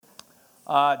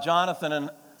Jonathan and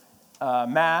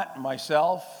Matt,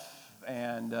 myself,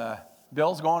 and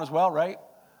Bill's going as well, right?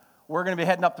 We're going to be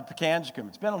heading up to Pikangikum.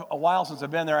 It's been a while since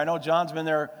I've been there. I know John's been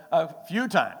there a few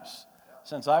times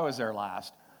since I was there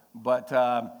last. But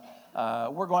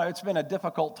we're going. It's been a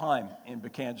difficult time in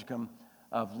Pikangikum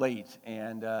of late,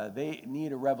 and they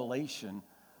need a revelation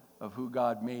of who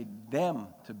God made them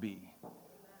to be,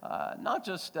 not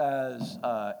just as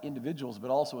individuals,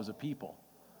 but also as a people.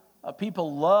 A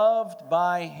people loved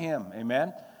by Him,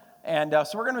 amen? And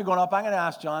so we're going to be going up. I'm going to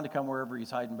ask John to come wherever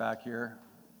he's hiding back here.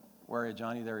 Where are you,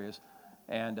 Johnny? There he is.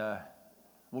 And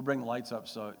we'll bring the lights up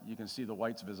so you can see the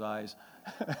whites of his eyes.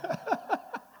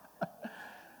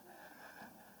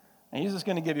 And he's just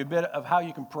going to give you a bit of how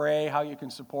you can pray, how you can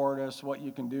support us, what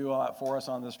you can do for us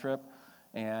on this trip.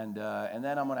 And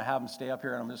then I'm going to have him stay up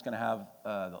here, and I'm just going to have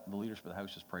the leaders for the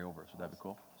house just pray over us. Would that be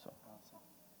cool? So.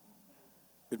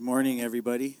 Good morning,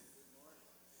 everybody.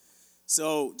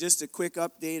 So just a quick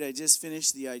update. I just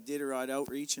finished the Iditarod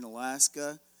outreach in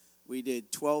Alaska. We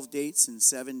did 12 dates in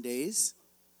 7 days.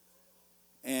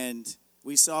 And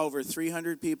we saw over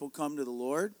 300 people come to the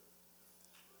Lord.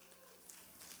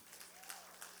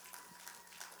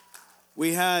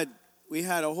 We had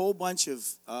a whole bunch of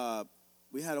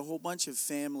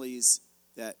families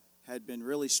that had been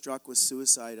really struck with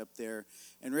suicide up there.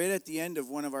 And right at the end of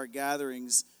one of our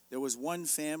gatherings, there was one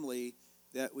family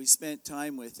that we spent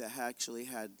time with that actually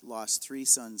had lost 3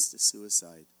 sons to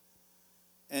suicide.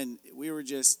 And we were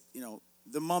just,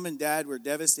 the mom and dad were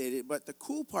devastated. But the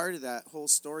cool part of that whole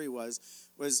story was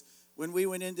when we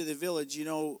went into the village,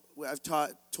 I've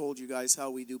told you guys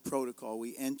how we do protocol.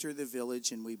 We enter the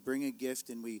village and we bring a gift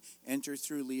and we enter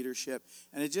through leadership.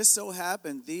 And it just so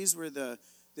happened this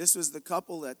was the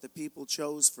couple that the people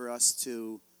chose for us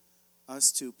to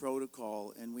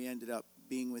protocol, and we ended up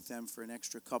being with them for an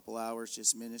extra couple hours,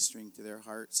 just ministering to their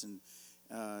hearts and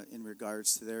in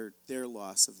regards to their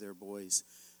loss of their boys.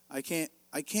 I can't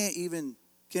even.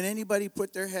 Can anybody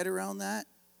put their head around that?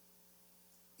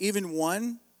 Even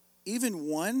one,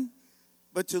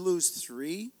 but to lose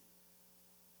 3.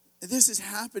 This is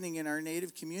happening in our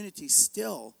native community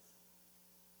still,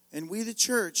 and we, the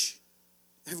church,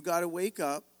 have got to wake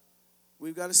up.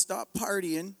 We've got to stop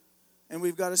partying, and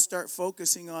we've got to start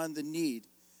focusing on the need.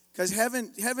 Because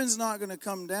heaven's not going to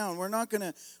come down. We're not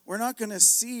going to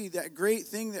see that great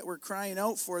thing that we're crying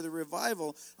out for, the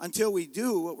revival, until we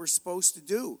do what we're supposed to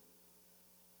do.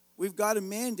 We've got a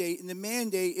mandate, and the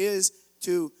mandate is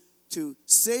to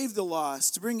save the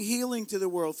lost, to bring healing to the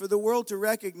world, for the world to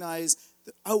recognize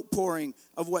the outpouring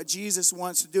of what Jesus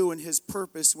wants to do and His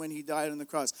purpose when He died on the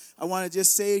cross. I want to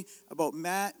just say about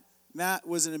Matt. Matt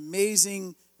was an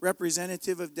amazing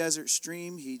representative of Desert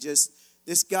Stream.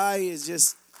 This guy is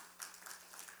just...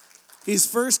 He's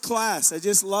first class.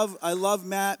 I love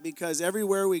Matt because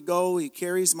everywhere we go, he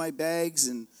carries my bags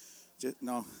and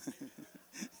no.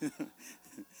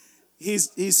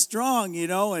 He's strong,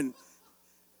 and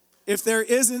if there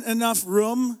isn't enough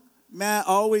room, Matt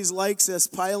always likes us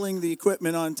piling the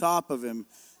equipment on top of him.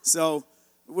 So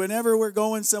whenever we're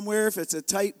going somewhere, if it's a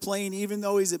tight plane, even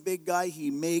though he's a big guy,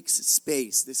 he makes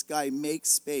space. This guy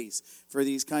makes space for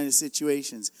these kind of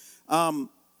situations.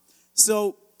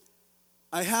 So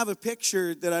I have a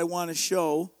picture that I want to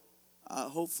show.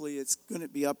 Hopefully it's going to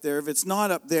be up there. If it's not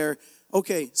up there,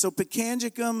 okay. So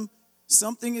Pikangikum,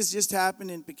 something has just happened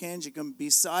in Pikangikum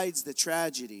besides the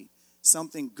tragedy.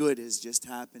 Something good has just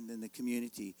happened in the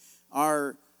community.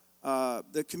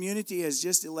 The community has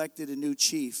just elected a new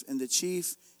chief, and the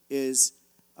chief is,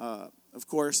 of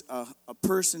course, a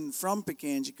person from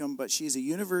Pikangikum, but she's a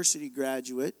university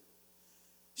graduate.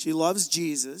 She loves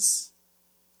Jesus.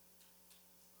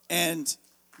 And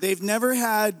they've never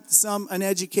had an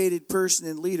uneducated person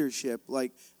in leadership.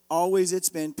 Like always, it's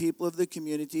been people of the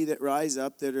community that rise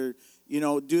up, that are,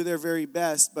 do their very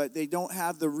best, but they don't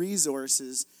have the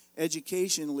resources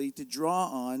educationally to draw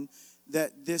on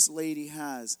that this lady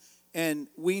has. And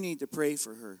we need to pray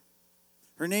for her.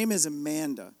 Her name is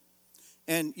Amanda.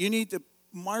 And you need to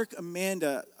mark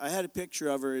Amanda. I had a picture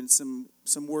of her and some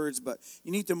words, but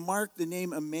you need to mark the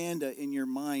name Amanda in your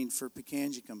mind for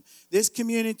Pikangikum. This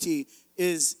community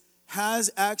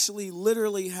has actually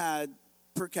literally had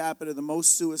per capita the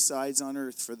most suicides on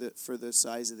earth for the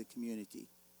size of the community.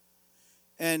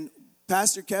 And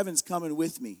Pastor Kevin's coming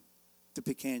with me to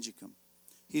Pikangikum.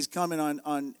 He's coming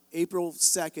on April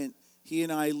 2nd. He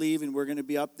and I leave, and we're going to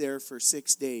be up there for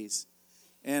 6 days.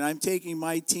 And I'm taking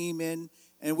my team in,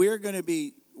 and we're going to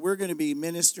be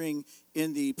ministering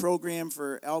in the program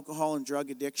for alcohol and drug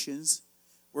addictions.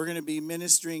 We're going to be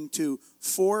ministering to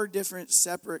 4 different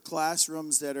separate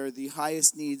classrooms that are the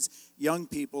highest needs young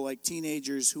people, like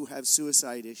teenagers who have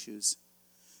suicide issues.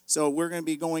 So we're going to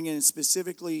be going in and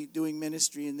specifically doing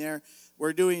ministry in there.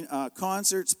 We're doing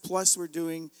concerts, plus we're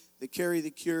doing the Carry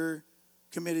the Cure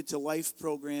Committed to Life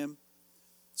program.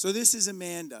 So this is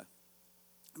Amanda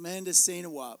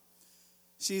Sainawap.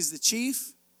 She's the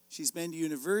chief. She's been to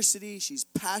university. She's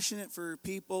passionate for her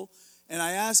people. And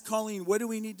I asked Colleen, what do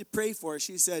we need to pray for?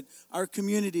 She said, our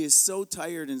community is so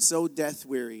tired and so death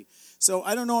weary. So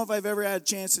I don't know if I've ever had a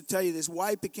chance to tell you this.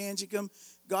 Why Pikangikum?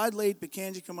 God laid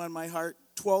Pikangikum on my heart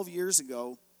 12 years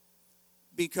ago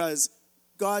because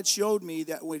God showed me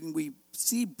that when we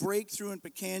see breakthrough in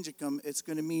Pikangikum, it's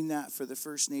going to mean that for the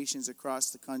First Nations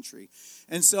across the country.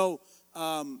 And so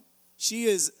she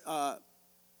is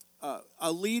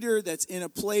a leader that's in a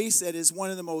place that is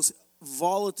one of the most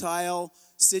volatile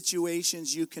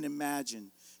situations you can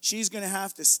imagine. She's going to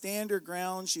have to stand her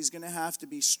ground. She's going to have to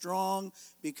be strong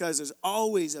because there's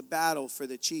always a battle for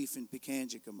the chief in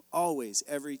Pikangikum. Always,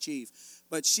 every chief.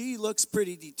 But she looks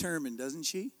pretty determined, doesn't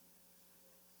she?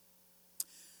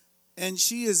 And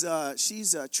she's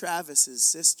Travis's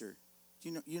sister.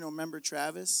 Remember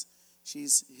Travis?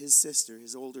 She's his sister,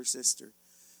 his older sister.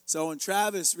 So when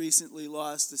Travis recently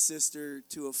lost a sister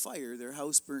to a fire, their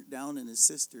house burnt down and his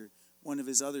sister, one of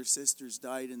his other sisters,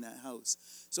 died in that house.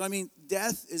 So,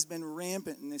 death has been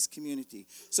rampant in this community.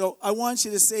 So I want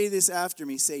you to say this after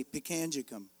me. Say,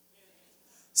 Pikangikum.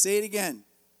 Say it again.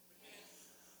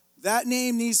 That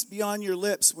name needs to be on your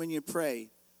lips when you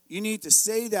pray. You need to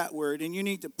say that word, and you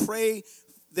need to pray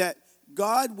that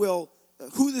God will,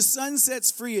 who the Son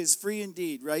sets free is free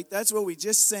indeed, right? That's what we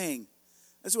just sang.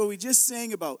 That's what we just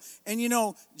sang about. And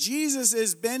Jesus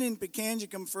has been in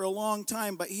Pikangikum for a long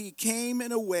time, but he came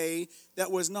in a way that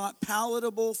was not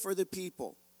palatable for the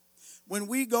people. When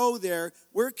we go there,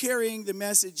 we're carrying the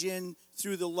message in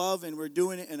through the love, and we're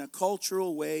doing it in a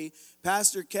cultural way.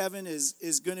 Pastor Kevin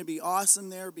is going to be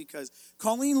awesome there because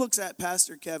Colleen looks at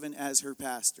Pastor Kevin as her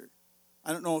pastor.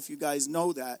 I don't know if you guys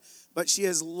know that, but she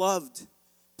has loved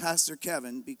Pastor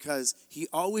Kevin because he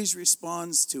always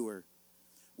responds to her.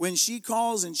 When she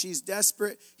calls and she's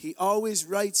desperate, he always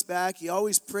writes back. He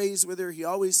always prays with her. He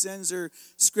always sends her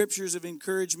scriptures of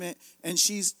encouragement. And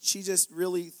she just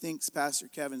really thinks Pastor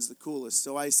Kevin's the coolest.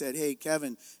 So I said, hey,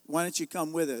 Kevin, why don't you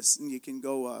come with us? And you can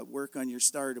go work on your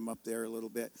stardom up there a little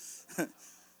bit.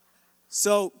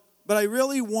 But I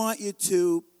really want you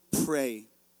to pray.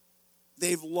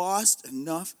 They've lost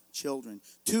enough children.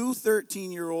 2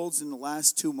 13-year-olds in the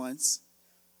last 2 months.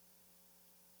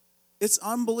 It's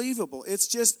unbelievable. It's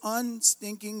just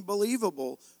unstinking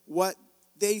believable what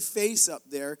they face up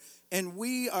there. And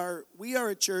we are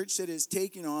a church that is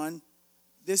taking on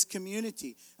this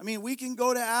community. We can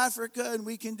go to Africa and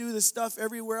we can do the stuff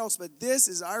everywhere else, but this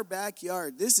is our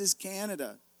backyard. This is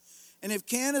Canada. And if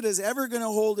Canada is ever going to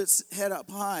hold its head up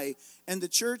high and the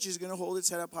church is going to hold its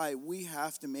head up high, we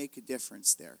have to make a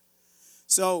difference there.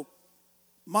 So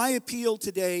my appeal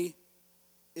today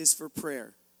is for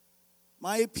prayer.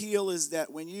 My appeal is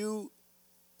that when you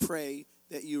pray,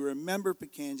 that you remember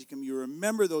Pikangikum, you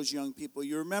remember those young people,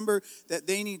 you remember that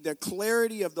they need the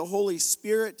clarity of the Holy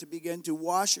Spirit to begin to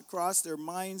wash across their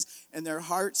minds and their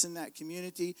hearts in that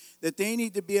community, that they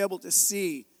need to be able to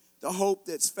see the hope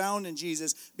that's found in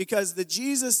Jesus, because the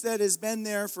Jesus that has been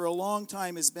there for a long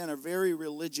time has been a very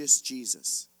religious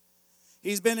Jesus.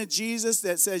 He's been a Jesus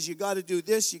that says, you got to do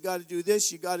this, you got to do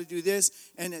this, you got to do this.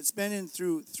 And it's been in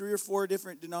through 3 or 4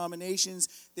 different denominations.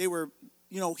 They were,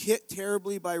 hit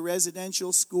terribly by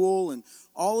residential school. And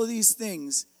all of these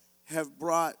things have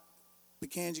brought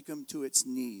Pikangikum to its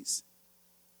knees.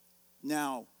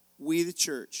 Now, we the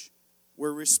church,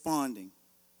 we're responding.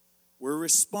 We're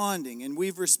responding. And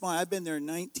we've responded. I've been there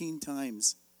 19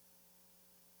 times.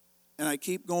 And I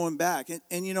keep going back. And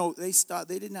they stopped.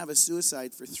 They didn't have a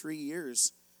suicide for 3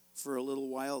 years for a little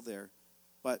while there.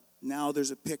 But now there's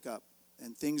a pickup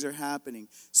and things are happening.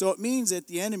 So it means that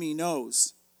the enemy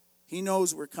knows. He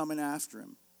knows we're coming after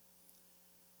him.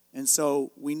 And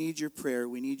so we need your prayer.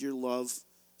 We need your love.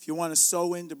 If you want to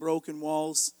sow into Broken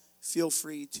Walls, feel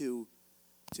free to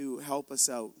help us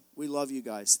out. We love you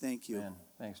guys. Thank you. Man,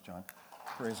 thanks, John.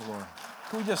 Praise the Lord.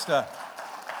 Can we just...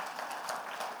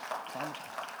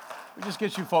 We just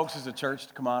get you folks as a church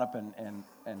to come on up and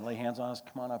lay hands on us.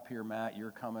 Come on up here, Matt.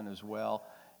 You're coming as well.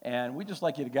 And we'd just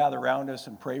like you to gather around us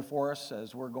and pray for us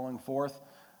as we're going forth.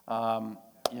 I'm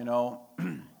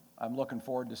looking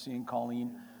forward to seeing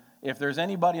Colleen. If there's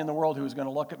anybody in the world who's going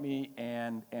to look at me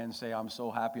and say, I'm so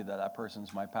happy that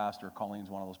person's my pastor, Colleen's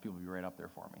one of those people. Be right up there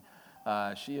for me.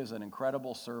 She is an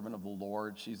incredible servant of the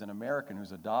Lord. She's an American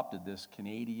who's adopted this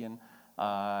Canadian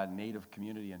Native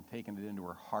community and taken it into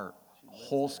her heart,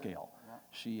 whole scale.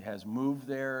 She has moved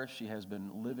there. She has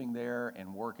been living there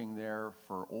and working there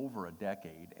for over a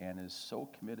decade and is so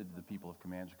committed to the people of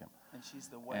Comanjicum. And she's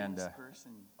the whitest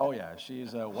person. Oh yeah,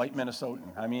 she's a white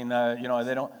Minnesotan. I mean,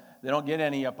 they don't get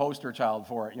any poster child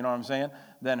for it. You know what I'm saying?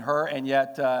 Than her, and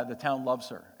yet the town loves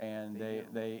her, and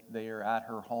they are at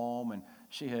her home, and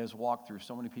she has walked through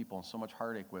so many people and so much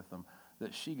heartache with them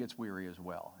that she gets weary as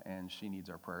well, and she needs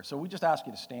our prayer. So we just ask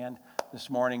you to stand this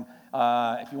morning.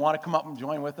 If you want to come up and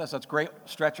join with us, that's great.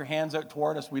 Stretch your hands out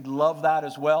toward us. We'd love that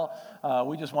as well.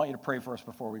 We just want you to pray for us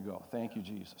before we go. Thank you,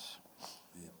 Jesus.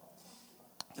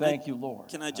 Thank you, Lord.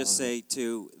 Can I just say,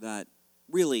 too, that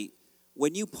really,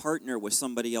 when you partner with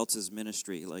somebody else's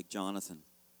ministry, like Jonathan,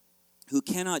 who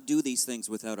cannot do these things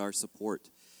without our support,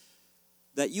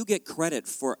 that you get credit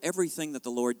for everything that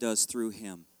the Lord does through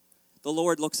him. The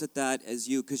Lord looks at that as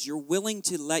you, because you're willing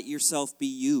to let yourself be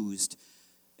used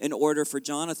in order for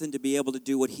Jonathan to be able to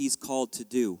do what he's called to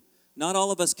do. Not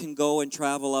all of us can go and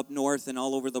travel up north and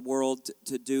all over the world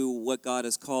to do what God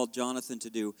has called Jonathan to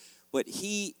do, but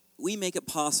we make it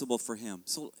possible for him.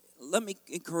 So let me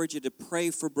encourage you to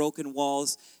pray for broken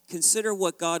walls. Consider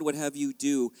what God would have you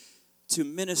do to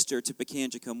minister to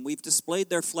Pikangikum. We've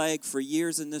displayed their flag for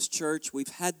years in this church. We've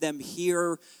had them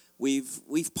here.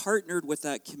 We've partnered with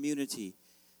that community.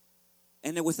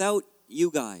 And without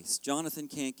you guys, Jonathan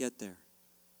can't get there.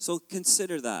 So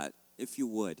consider that, if you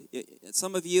would.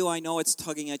 Some of you, I know it's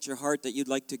tugging at your heart that you'd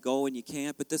like to go and you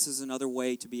can't, but this is another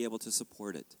way to be able to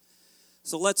support it.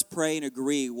 So let's pray and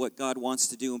agree what God wants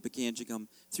to do in Pikangikum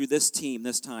through this team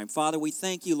this time. Father, we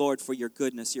thank you, Lord, for your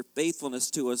goodness, your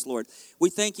faithfulness to us, Lord. We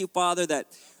thank you, Father, that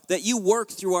you work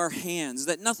through our hands,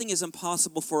 that nothing is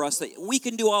impossible for us, that we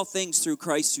can do all things through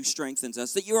Christ who strengthens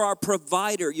us, that you're our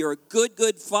provider, you're a good,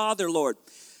 good Father, Lord.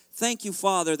 Thank you,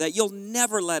 Father, that you'll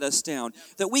never let us down,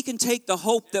 that we can take the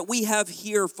hope that we have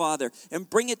here, Father, and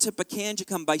bring it to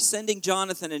Pikangikum by sending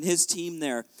Jonathan and his team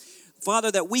there. Father,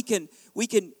 that we can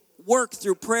work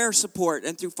through prayer support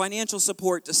and through financial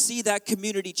support to see that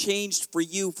community changed for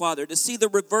you, Father, to see the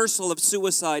reversal of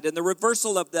suicide and the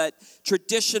reversal of that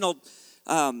traditional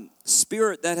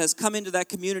spirit that has come into that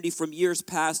community from years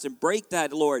past and break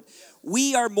that, Lord.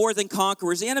 We are more than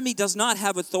conquerors. The enemy does not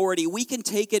have authority. We can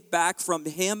take it back from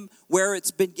him where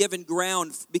it's been given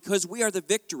ground because we are the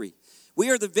victory. We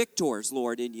are the victors,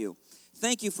 Lord, in you.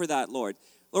 Thank you for that, Lord.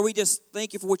 Lord, we just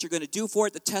thank you for what you're going to do for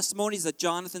it, the testimonies that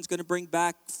Jonathan's going to bring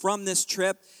back from this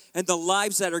trip, and the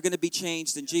lives that are going to be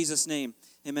changed in Jesus' name.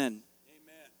 Amen.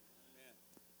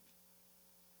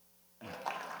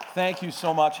 Thank you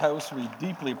so much, House. We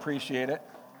deeply appreciate it.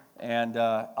 And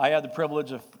I had the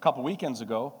privilege of a couple weekends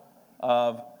ago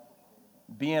of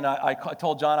being, I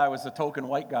told John I was the token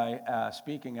white guy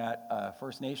speaking at a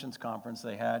First Nations conference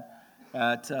they had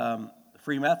at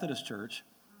Free Methodist Church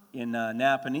in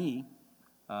Napanee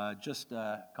just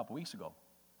a couple weeks ago.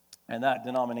 And that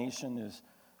denomination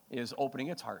is opening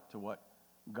its heart to what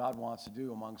God wants to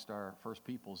do amongst our First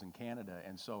Peoples in Canada.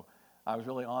 And so I was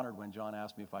really honored when John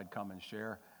asked me if I'd come and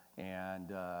share.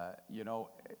 And,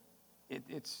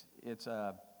 it's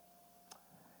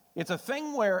a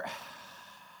thing where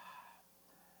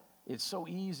it's so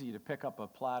easy to pick up a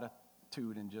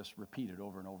platitude and just repeat it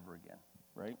over and over again,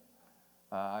 right?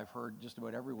 I've heard just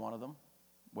about every one of them.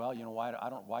 Well,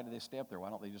 why do they stay up there? Why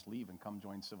don't they just leave and come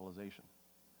join civilization?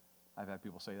 I've had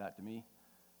people say that to me.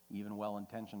 Even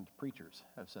well-intentioned preachers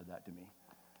have said that to me.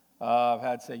 I've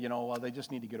had say, well, they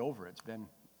just need to get over it. It's been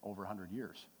over 100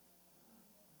 years,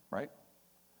 right?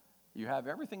 You have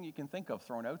everything you can think of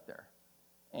thrown out there.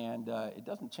 And it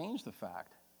doesn't change the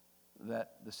fact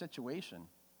that the situation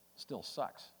still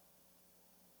sucks.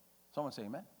 Someone say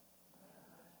amen.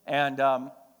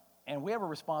 And we have a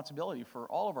responsibility for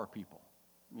all of our people.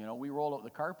 We roll out the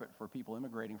carpet for people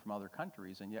immigrating from other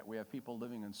countries, and yet we have people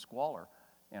living in squalor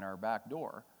in our back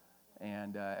door,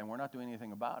 and we're not doing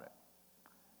anything about it.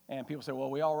 And people say, well,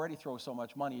 we already throw so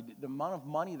much money. The amount of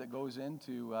money that goes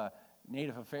into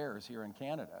Native affairs here in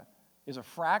Canada is a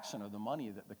fraction of the money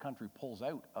that the country pulls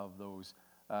out of those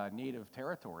Native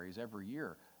territories every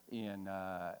year in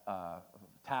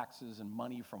taxes and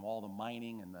money from all the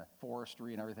mining and the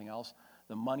forestry and everything else.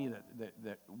 The money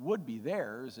that would be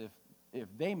theirs if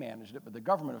they managed it, but the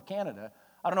government of Canada,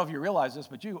 I don't know if you realize this,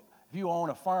 but if you own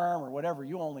a farm or whatever,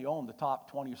 you only own the top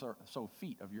 20 or so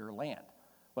feet of your land,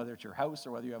 whether it's your house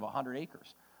or whether you have 100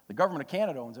 acres. The government of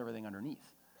Canada owns everything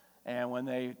underneath. And when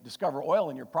they discover oil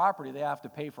in your property, they have to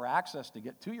pay for access to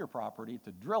get to your property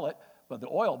to drill it, but the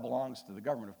oil belongs to the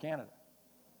government of Canada.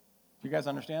 Do you guys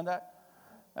understand that?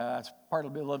 It's part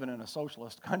of living in a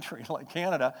socialist country like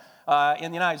Canada.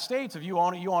 In the United States, if you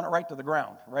own it right to the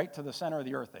ground, right to the center of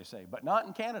the earth, they say, but not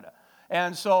in Canada.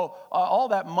 And so all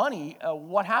that money,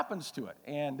 what happens to it?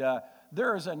 And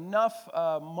there is enough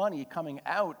money coming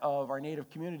out of our Native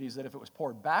communities that if it was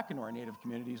poured back into our Native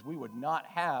communities, we would not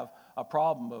have a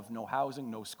problem of no housing,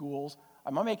 no schools.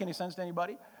 Am I making any sense to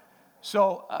anybody?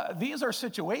 So these are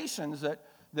situations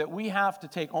that we have to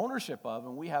take ownership of,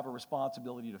 and we have a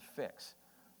responsibility to fix.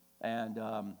 And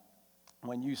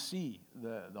when you see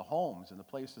the homes and the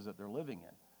places that they're living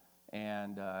in,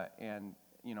 and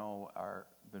are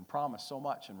been promised so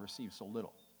much and received so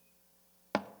little.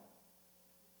 And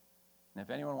if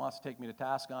anyone wants to take me to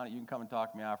task on it, you can come and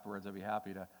talk to me afterwards. I'd be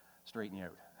happy to straighten you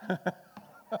out.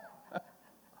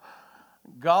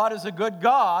 God is a good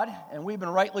God, and we've been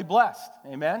rightly blessed.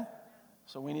 Amen?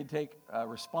 So we need to take a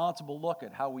responsible look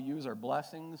at how we use our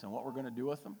blessings and what we're going to do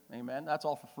with them. Amen? That's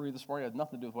all for free this morning. It has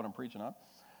nothing to do with what I'm preaching on.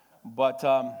 But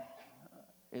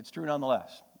it's true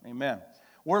nonetheless. Amen.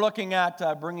 We're looking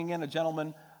at bringing in a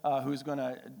gentleman who's going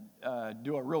to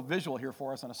do a real visual here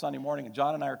for us on a Sunday morning. And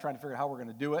John and I are trying to figure out how we're going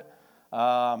to do it.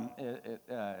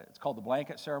 It's called the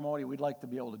blanket ceremony. We'd like to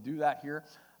be able to do that here.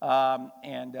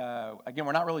 Again,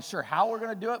 we're not really sure how we're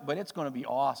going to do it, but it's going to be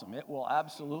awesome. It will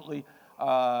absolutely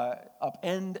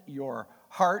upend your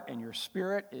heart and your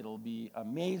spirit. It'll be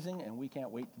amazing, and we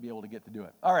can't wait to be able to get to do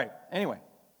it. All right, anyway.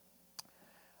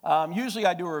 Usually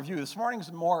I do a review. This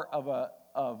morning's more of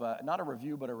not a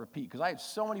review, but a repeat, because I had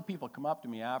so many people come up to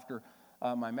me after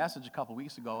my message a couple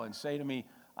weeks ago and say to me,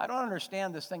 I don't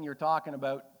understand this thing you're talking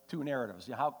about, two narratives.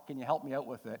 How can you help me out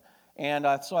with it? And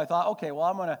so I thought, okay, well,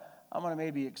 I'm going to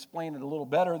maybe explain it a little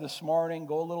better this morning,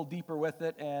 go a little deeper with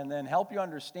it, and then help you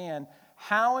understand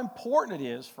how important it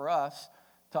is for us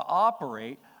to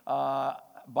operate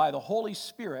by the Holy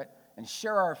Spirit and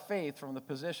share our faith from the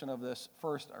position of this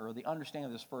first, or the understanding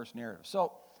of this first narrative.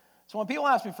 So when people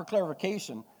ask me for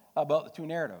clarification about the two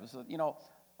narratives,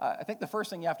 I think the first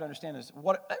thing you have to understand is,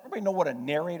 everybody know what a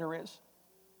narrator is?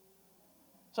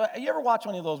 So you ever watch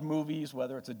one of those movies,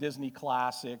 whether it's a Disney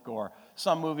classic or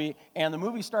some movie, and the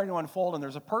movie's starting to unfold, and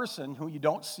there's a person who you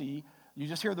don't see, you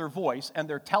just hear their voice, and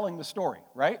they're telling the story,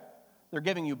 right? They're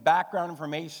giving you background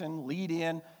information,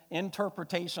 lead-in,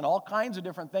 interpretation, all kinds of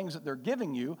different things that they're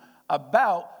giving you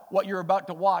about what you're about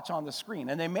to watch on the screen.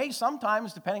 And they may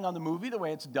sometimes, depending on the movie, the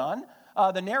way it's done,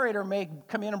 the narrator may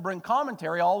come in and bring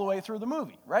commentary all the way through the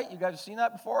movie, right? You guys have seen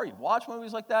that before? You've watched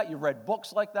movies like that. You've read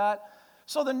books like that.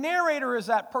 So the narrator is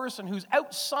that person who's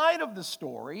outside of the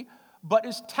story, but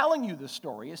is telling you the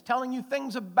story, is telling you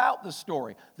things about the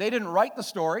story. They didn't write the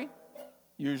story,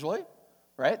 usually,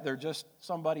 right? They're just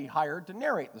somebody hired to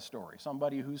narrate the story,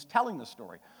 somebody who's telling the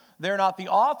story. They're not the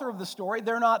author of the story.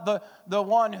 They're not the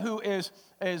one who is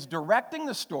directing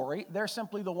the story. They're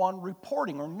simply the one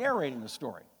reporting or narrating the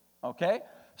story, okay?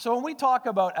 So when we talk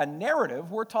about a narrative,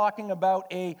 we're talking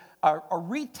about a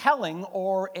retelling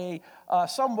or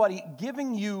somebody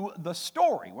giving you the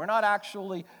story. We're not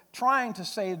actually trying to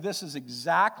say this is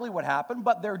exactly what happened,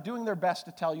 but they're doing their best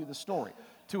to tell you the story,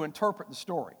 to interpret the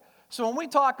story. So when we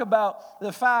talk about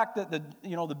the fact that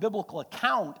the biblical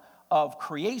account of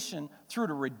creation through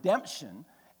to redemption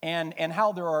and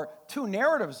how there are two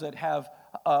narratives that have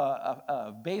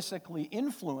basically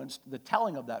influenced the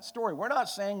telling of that story. We're not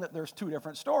saying that there's two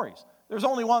different stories. There's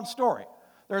only one story.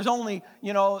 There's only,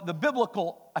 the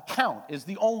biblical account is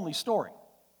the only story.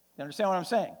 You understand what I'm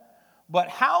saying? But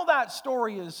how that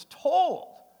story is told,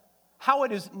 how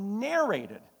it is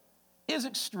narrated, is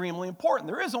extremely important.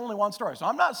 There is only one story. So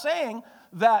I'm not saying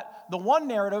that the one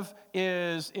narrative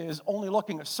is only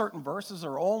looking at certain verses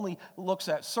or only looks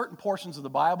at certain portions of the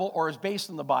Bible or is based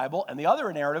on the Bible, and the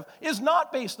other narrative is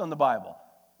not based on the Bible.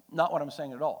 Not what I'm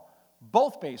saying at all.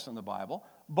 Both based on the Bible,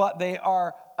 but they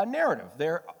are a narrative.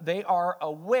 They are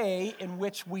a way in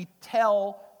which we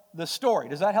tell the story.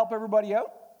 Does that help everybody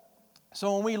out?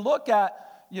 So when we look at,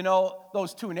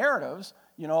 those two narratives,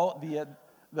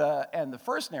 the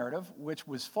first narrative, which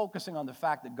was focusing on the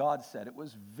fact that God said it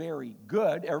was very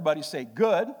good. Everybody say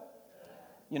good.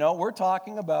 We're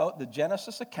talking about the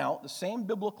Genesis account, the same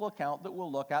biblical account that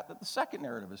we'll look at that the second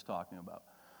narrative is talking about.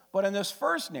 But in this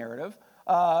first narrative,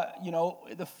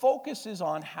 the focus is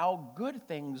on how good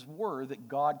things were that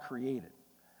God created.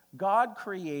 God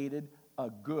created a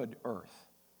good earth.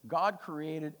 God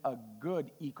created a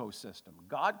good ecosystem.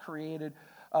 God created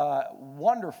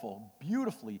wonderful,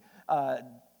 beautifully,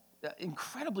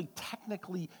 incredibly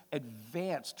technically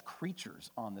advanced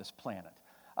creatures on this planet.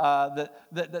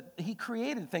 He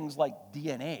created things like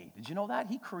DNA. Did you know that?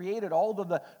 He created all of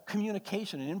the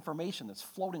communication and information that's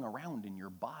floating around in your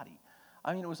body.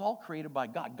 I mean, it was all created by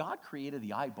God. God created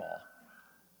the eyeball.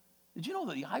 Did you know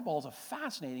that the eyeball is a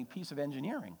fascinating piece of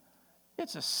engineering?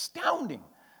 It's astounding.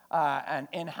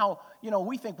 And how,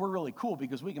 we think we're really cool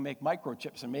because we can make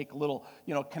microchips and make little,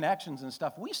 connections and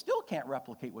stuff. We still can't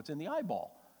replicate what's in the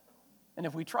eyeball. And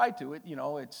if we tried to,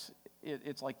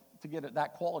 it's like to get it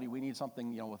that quality, we need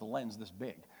something, with a lens this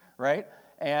big, right?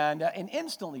 And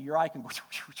instantly your eye can go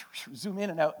zoom in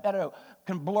and out,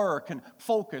 can blur, can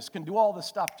focus, can do all this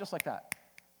stuff just like that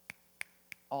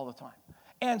all the time.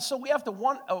 And so we have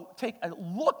to take a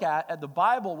look at the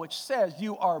Bible, which says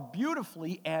you are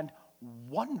beautifully and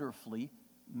wonderfully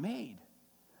made.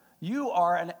 You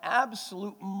are an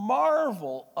absolute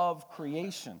marvel of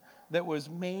creation that was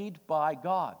made by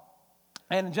God.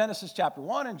 And in Genesis chapter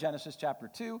 1 and Genesis chapter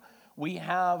 2, we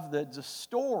have the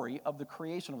story of the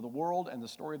creation of the world and the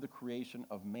story of the creation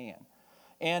of man.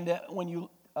 And when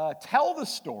you tell the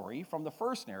story from the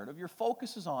first narrative, your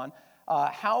focus is on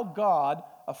how God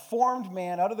formed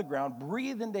man out of the ground,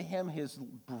 breathed into him his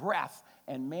breath,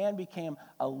 and man became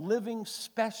a living,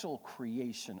 special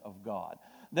creation of God.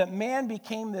 That man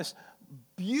became this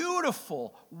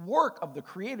beautiful work of the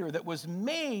Creator that was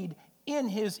made in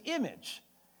his image.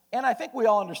 And I think we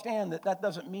all understand that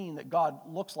doesn't mean that God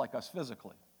looks like us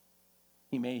physically.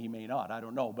 He may not, I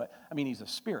don't know, but I mean, he's a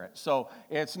spirit. So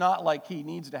it's not like he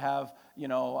needs to have,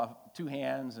 2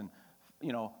 hands and,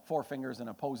 4 fingers and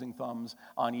opposing thumbs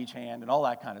on each hand and all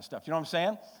that kind of stuff. You know what I'm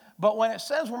saying? But when it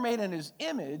says we're made in his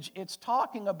image, it's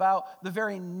talking about the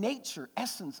very nature,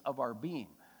 essence of our being.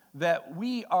 That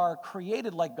we are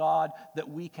created like God, that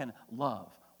we can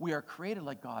love. We are created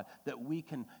like God, that we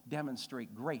can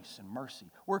demonstrate grace and mercy.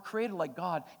 We're created like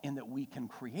God in that we can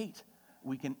create.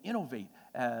 We can innovate,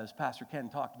 as Pastor Ken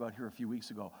talked about here a few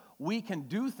weeks ago. We can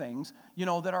do things,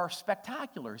 that are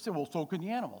spectacular. He said, well, so can the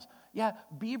animals. Yeah,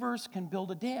 beavers can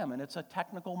build a dam, and it's a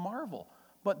technical marvel.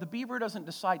 But the beaver doesn't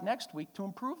decide next week to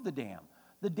improve the dam.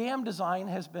 The dam design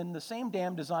has been the same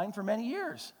dam design for many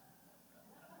years.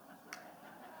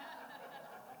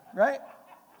 Right?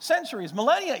 Centuries,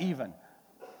 millennia even.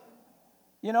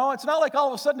 It's not like all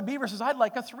of a sudden the beaver says, I'd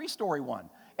like a 3-story one.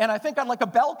 And I think I'd like a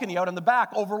balcony out in the back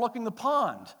overlooking the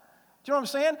pond. Do you know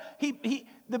what I'm saying?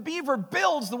 The beaver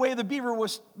builds the way the beaver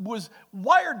was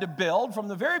wired to build from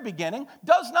the very beginning,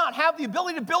 does not have the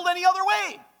ability to build any other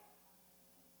way.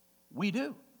 We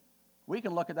do. We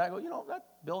can look at that and go, that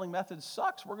building method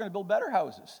sucks. We're going to build better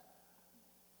houses.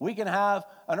 We can have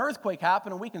an earthquake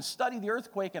happen, and we can study the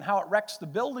earthquake and how it wrecks the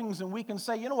buildings, and we can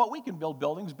say, we can build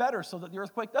buildings better so that the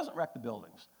earthquake doesn't wreck the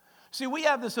buildings. See, we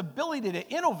have this ability to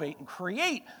innovate and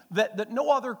create that no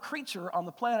other creature on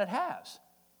the planet has.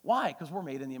 Why? Because we're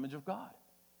made in the image of God.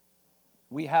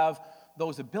 We have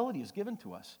those abilities given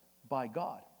to us by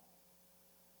God.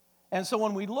 And so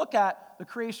when we look at the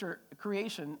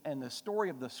creation and the story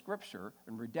of the Scripture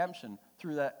and redemption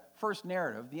through that first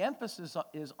narrative, the emphasis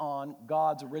is on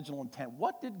God's original intent.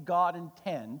 What did God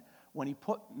intend when he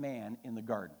put man in the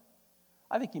garden?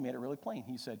 I think he made it really plain.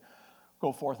 He said,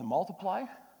 go forth and multiply,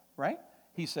 right?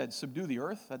 He said, subdue the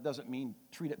earth. That doesn't mean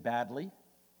treat it badly.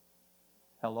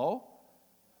 Hello?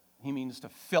 He means to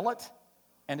fill it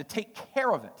and to take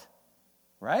care of it,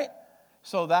 right?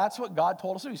 So that's what God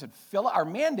told us to do. He said, fill it. Our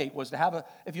mandate was to have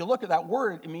if you look at that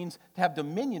word, it means to have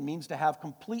dominion, means to have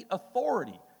complete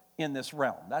authority in this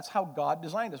realm. That's how God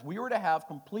designed us. We were to have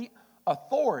complete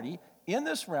authority in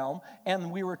this realm,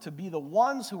 and we were to be the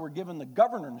ones who were given the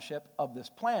governorship of this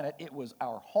planet. It was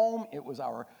our home. It was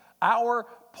our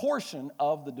portion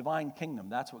of the divine kingdom.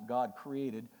 That's what God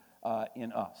created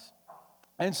in us.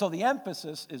 And so the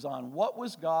emphasis is on what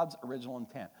was God's original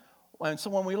intent. And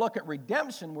so when we look at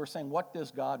redemption, we're saying, what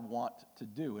does God want to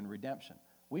do in redemption?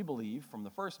 We believe from the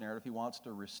first narrative, he wants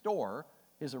to restore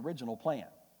his original plan.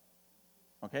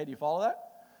 Okay, do you follow that?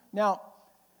 Now,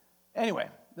 anyway,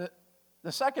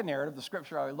 the second narrative, the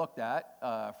scripture I looked at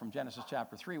from Genesis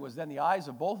chapter 3, was then the eyes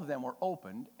of both of them were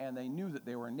opened, and they knew that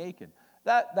they were naked.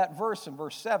 That verse in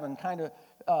verse 7 kind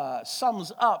of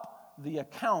sums up the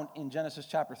account in Genesis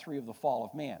chapter 3 of the fall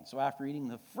of man. So after eating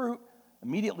the fruit,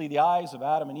 immediately the eyes of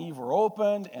Adam and Eve were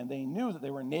opened, and they knew that they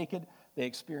were naked. They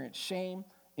experienced shame.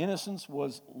 Innocence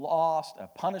was lost. A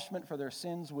punishment for their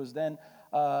sins was then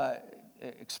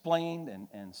explained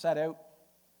and set out.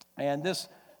 And this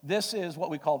is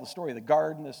what we call the story of the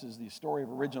garden. This is the story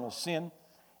of original sin.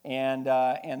 And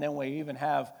then we even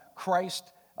have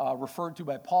Christ referred to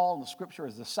by Paul in the scripture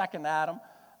as the second Adam,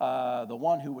 the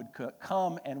one who would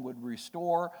come and would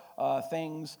restore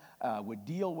things, would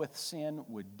deal with sin,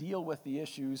 would deal with the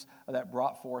issues that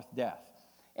brought forth death.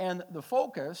 And the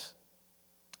focus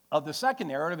of the second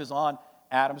narrative is on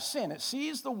Adam's sin. It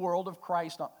sees the world of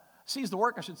Christ, sees the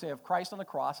work, I should say, of Christ on the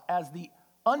cross as the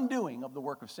undoing of the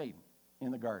work of Satan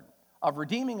in the garden, of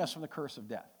redeeming us from the curse of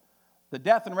death. The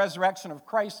death and resurrection of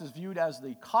Christ is viewed as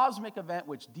the cosmic event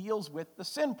which deals with the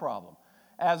sin problem.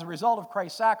 As a result of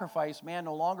Christ's sacrifice, man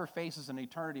no longer faces an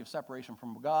eternity of separation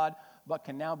from God, but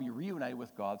can now be reunited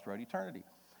with God throughout eternity.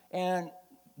 And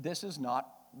this is not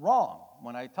wrong.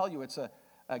 When I tell you this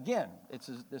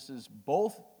is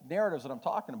both narratives that I'm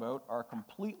talking about are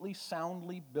completely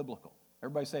soundly biblical.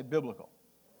 Everybody say biblical.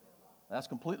 That's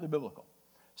completely biblical.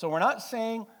 So we're not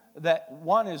saying that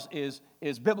one is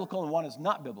biblical and one is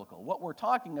not biblical. What we're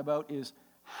talking about is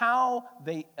how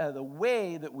the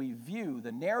way that we view,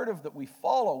 the narrative that we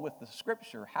follow with the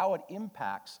Scripture, how it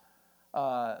impacts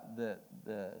the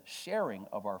sharing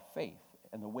of our faith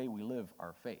and the way we live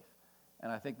our faith.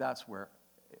 And I think that's where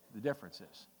the difference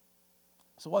is.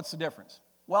 So what's the difference?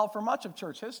 Well, for much of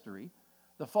church history,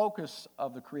 the focus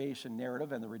of the creation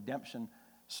narrative and the redemption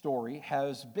story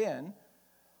has been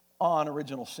on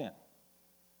original sin,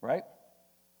 right?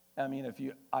 I mean,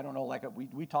 I don't know, like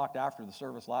we talked after the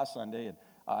service last Sunday, and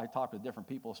I talked with different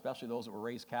people, especially those that were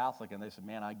raised Catholic, and they said,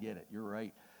 man, I get it. You're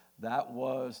right. That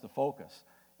was the focus.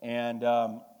 And,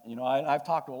 I've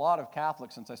talked to a lot of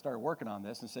Catholics since I started working on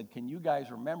this and said, can you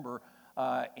guys remember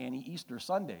any Easter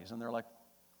Sundays? And they're like,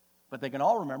 but they can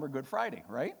all remember Good Friday,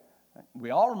 right? We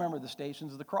all remember the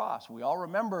Stations of the Cross. We all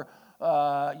remember,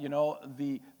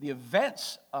 the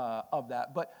events of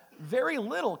that. But very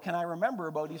little can I remember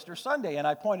about Easter Sunday. And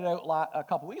I pointed out a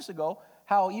couple weeks ago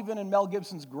how even in Mel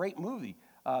Gibson's great movie,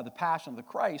 The Passion of the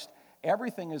Christ,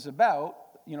 everything is about,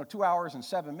 2 hours and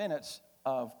 7 minutes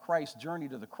of Christ's journey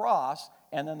to the cross,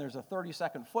 and then there's a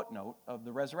 30-second footnote of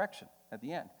the resurrection at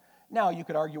the end. Now, you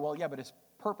could argue, well, yeah, but its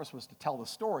purpose was to tell the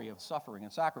story of suffering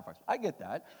and sacrifice. I get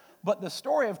that. But the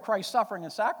story of Christ's suffering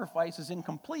and sacrifice is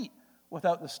incomplete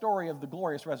without the story of the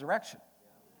glorious resurrection.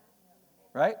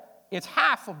 Right? It's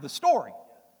half of the story.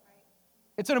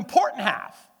 It's an important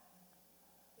half.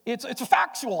 It's a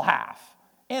factual half.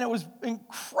 And it was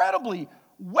incredibly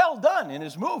well done in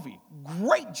his movie.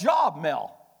 Great job,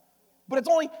 Mel. But it's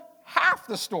only half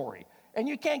the story. And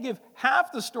you can't give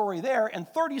half the story there and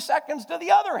 30 seconds to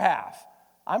the other half.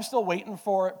 I'm still waiting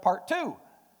for part 2.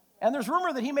 And there's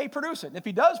rumor that he may produce it. And if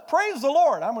he does, praise the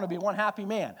Lord. I'm going to be one happy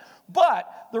man.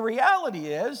 But the reality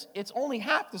is, it's only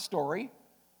half the story,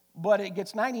 but it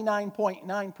gets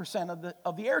 99.9%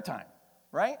 of the airtime,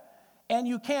 right? And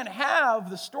you can't have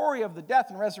the story of the death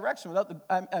and resurrection without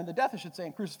the death, I should say,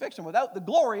 and crucifixion without the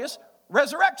glorious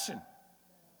resurrection,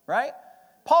 right?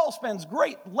 Paul spends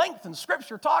great length in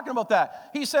Scripture talking about that.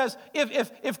 He says,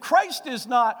 if Christ is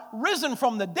not risen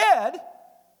from the dead,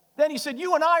 then he said,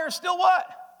 you and I are still what?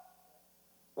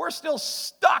 We're still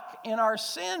stuck in our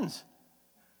sins.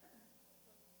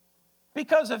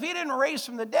 Because if he didn't raise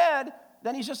from the dead,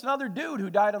 then he's just another dude who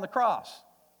died on the cross.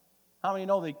 How many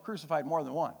know they crucified more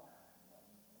than one?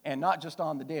 And not just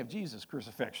on the day of Jesus'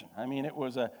 crucifixion. I mean, it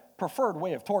was a preferred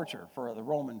way of torture for the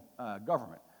Roman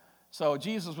government. So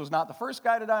Jesus was not the first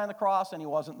guy to die on the cross, and he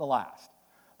wasn't the last.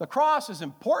 The cross is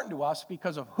important to us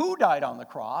because of who died on the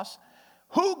cross,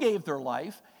 who gave their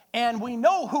life, and we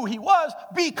know who he was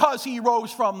because he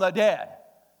rose from the dead.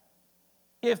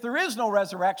 If there is no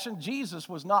resurrection, Jesus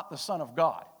was not the Son of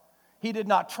God. He did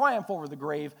not triumph over the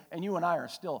grave, and you and I are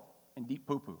still in deep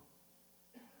poo-poo.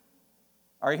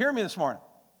 Are you hearing me this morning?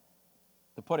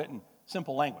 To put it in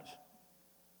simple language.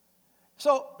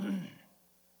 So,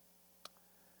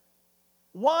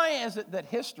 why is it that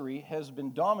history has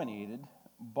been dominated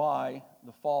by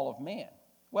the fall of man?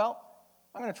 Well,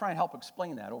 I'm going to try and help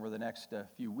explain that over the next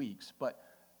few weeks. But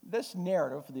this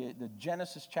narrative, the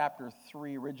Genesis chapter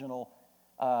 3 original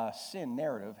sin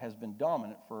narrative, has been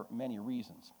dominant for many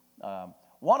reasons.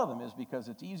 One of them is because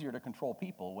it's easier to control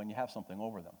people when you have something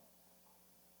over them.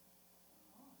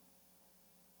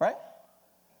 Right?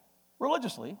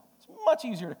 Religiously, it's much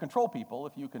easier to control people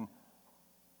if you can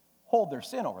hold their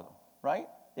sin over them. Right?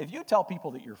 If you tell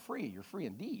people that you're free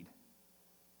indeed.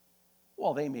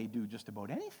 Well, they may do just about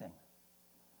anything.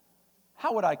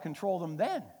 How would I control them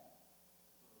then?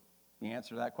 The answer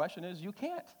to that question is you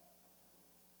can't.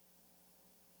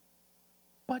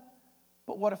 But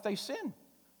what if they sin?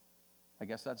 I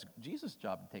guess that's Jesus'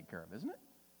 job to take care of, isn't it?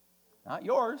 Not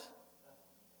yours.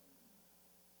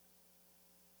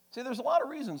 See, there's a lot of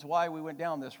reasons why we went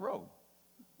down this road,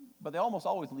 but they almost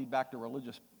always lead back to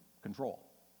religious control.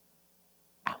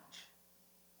 Ouch.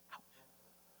 Ouch.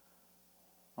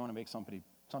 I want to make some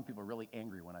people really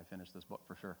angry when I finish this book,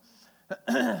 for sure.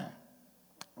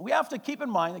 We have to keep in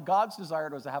mind that God's desire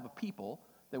was to have a people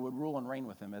that would rule and reign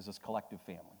with him as his collective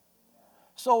family.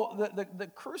 So the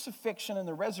crucifixion and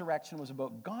the resurrection was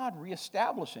about God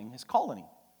reestablishing his colony.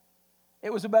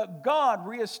 It was about God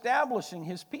reestablishing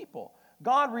his people,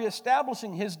 God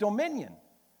reestablishing his dominion,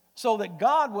 so that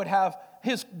God would have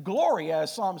his glory,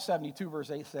 as Psalm 72 verse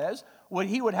 8 says,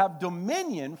 he would have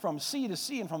dominion from sea to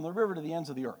sea and from the river to the ends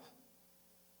of the earth.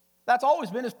 That's always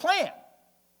been his plan.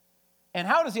 And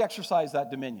how does he exercise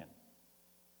that dominion?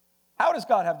 How does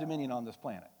God have dominion on this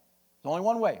planet? There's only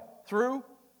one way, through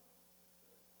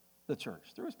the church,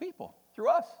 through his people, through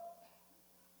us.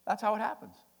 That's how it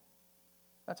happens.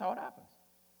 That's how it happens.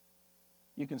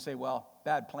 You can say, well,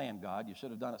 bad plan, God. You should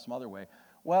have done it some other way.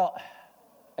 Well,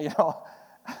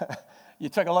 you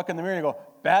took a look in the mirror and you go,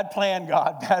 bad plan,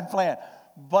 God, bad plan.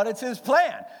 But it's his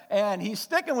plan, and he's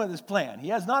sticking with his plan. He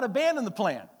has not abandoned the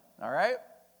plan, all right?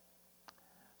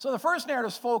 So the first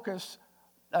narrative's focus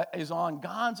is on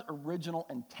God's original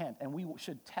intent, and we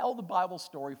should tell the Bible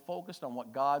story focused on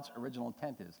what God's original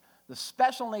intent is, the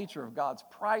special nature of God's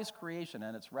prized creation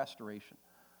and its restoration.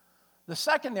 The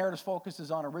second narrative's focus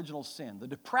is on original sin, the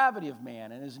depravity of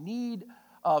man and his need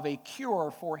of a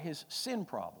cure for his sin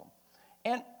problem.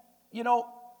 And,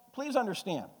 please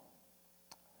understand,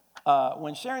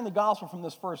 when sharing the gospel from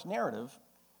this first narrative,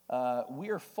 we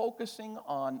are focusing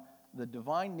on the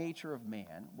divine nature of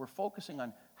man. We're focusing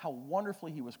on how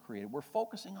wonderfully he was created. We're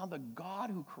focusing on the God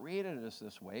who created us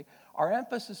this way. Our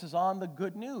emphasis is on the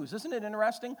good news. Isn't it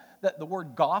interesting that the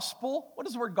word gospel, what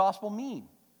does the word gospel mean?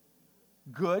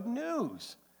 Good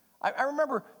news. I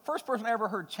remember, first person I ever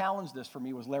heard challenge this for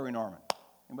me was Larry Norman.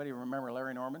 Anybody remember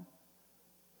Larry Norman?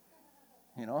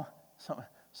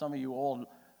 Some of you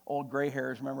old gray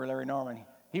hairs remember Larry Norman.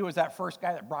 He was that first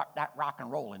guy that brought that rock and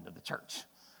roll into the church.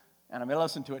 And I may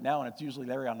listen to it now, and it's usually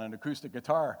Larry on an acoustic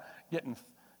guitar getting,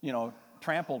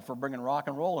 trampled for bringing rock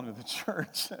and roll into the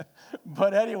church.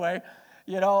 But anyway,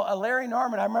 Larry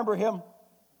Norman, I remember him,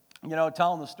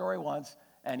 telling the story once,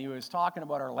 and he was talking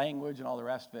about our language and all the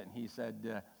rest of it, and he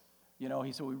said,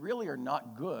 we really are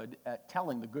not good at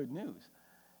telling the good news.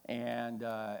 And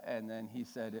then he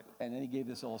said, and then he gave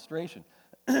this illustration.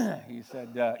 He said,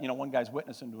 one guy's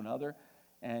witnessing to another,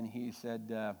 and he said,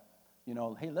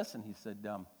 hey, listen, he said,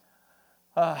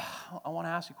 I want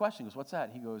to ask you a question. He goes, what's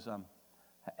that? He goes,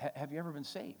 have you ever been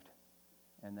saved?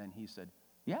 And then he said,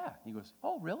 yeah. He goes,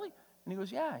 oh, really? And he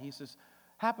goes, yeah. He says,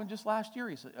 happened just last year.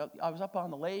 He said, I was up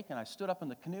on the lake, and I stood up in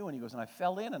the canoe, and he goes, and I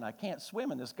fell in, and I can't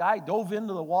swim, and this guy dove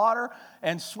into the water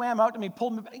and swam out to me,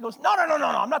 pulled me back. He goes, no,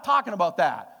 I'm not talking about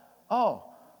that. Oh,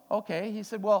 okay. He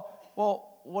said,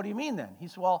 well, what do you mean then? He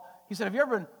said, have you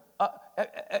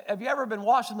ever been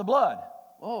washed in the blood?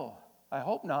 Oh, I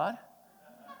hope not.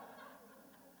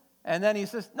 And then he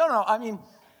says, no, I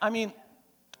mean,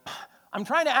 I'm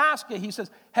trying to ask you. He says,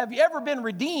 have you ever been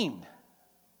redeemed?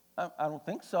 I don't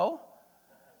think so.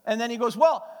 And then he goes,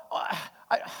 well,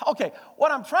 okay,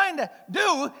 what I'm trying to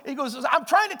do, he goes, I'm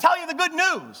trying to tell you the good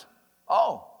news.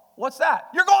 Oh, what's that?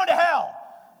 You're going to hell.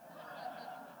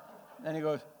 And he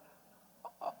goes,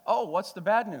 oh, what's the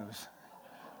bad news?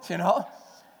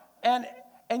 And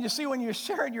you see, when you're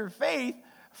sharing your faith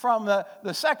from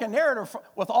the second narrative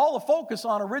with all the focus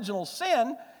on original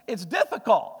sin, it's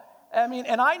difficult. I mean,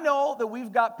 and I know that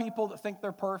we've got people that think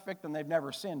they're perfect and they've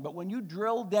never sinned, but when you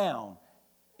drill down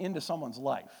into someone's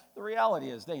life, the reality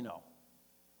is they know.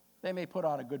 They may put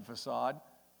on a good facade,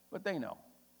 but they know,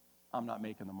 I'm not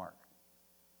making the mark.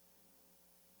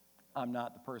 I'm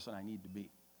not the person I need to be.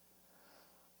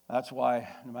 That's why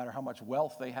no matter how much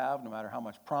wealth they have, no matter how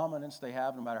much prominence they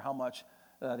have, no matter how much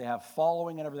they have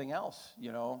following and everything else,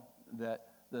 that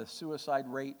the suicide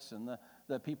rates and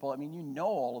the people,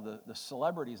 all of the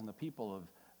celebrities and the people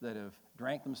that have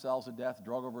drank themselves to death,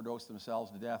 drug overdosed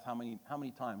themselves to death, how many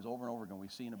times over and over again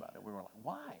we've seen about it. We were like,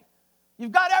 why?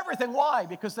 You've got everything. Why?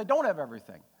 Because they don't have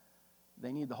everything.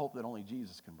 They need the hope that only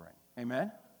Jesus can bring.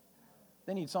 Amen?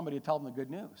 They need somebody to tell them the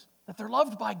good news, that they're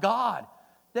loved by God,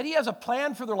 that he has a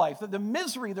plan for their life, that the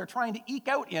misery they're trying to eke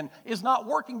out in is not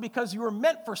working because you were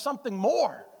meant for something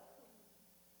more.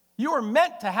 You are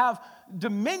meant to have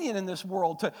dominion in this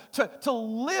world, to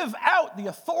live out the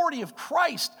authority of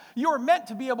Christ. You are meant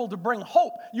to be able to bring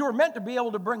hope. You are meant to be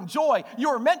able to bring joy. You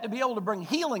are meant to be able to bring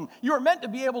healing. You are meant to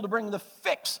be able to bring the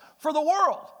fix for the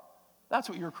world. That's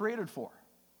what you're created for.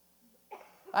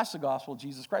 That's the gospel of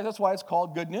Jesus Christ. That's why it's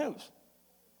called good news.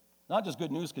 Not just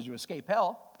good news because you escape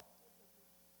hell.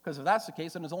 Because if that's the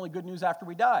case, then it's only good news after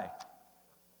we die.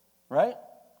 Right?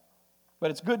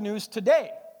 But it's good news today.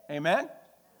 Amen?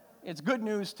 It's good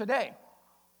news today.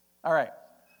 All right.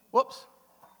 Whoops.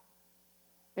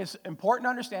 It's important to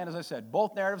understand, as I said,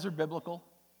 both narratives are biblical.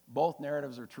 Both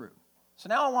narratives are true. So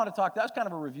now I want to talk, that's kind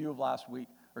of a review of last week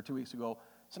or 2 weeks ago.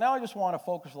 So now I just want to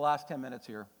focus the last 10 minutes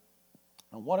here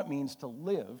on what it means to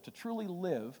live, to truly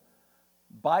live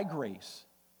by grace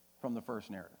from the first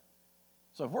narrative.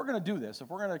 So if we're going to do this, if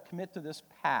we're going to commit to this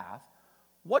path,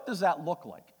 what does that look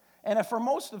like? And if for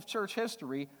most of church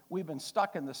history we've been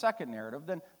stuck in the second narrative,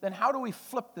 then how do we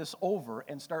flip this over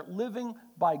and start living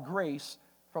by grace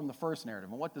from the first narrative?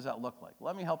 And what does that look like?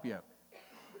 Let me help you out.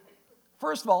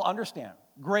 First of all, understand,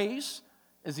 grace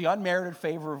is the unmerited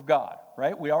favor of God,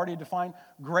 right? We already defined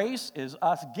grace is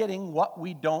us getting what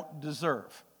we don't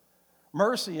deserve.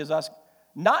 Mercy is us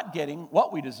not getting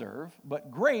what we deserve,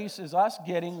 but grace is us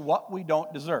getting what we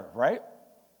don't deserve, right?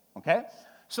 Okay?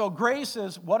 So grace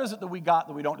is, what is it that we got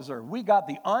that we don't deserve? We got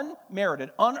the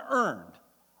unmerited, unearned.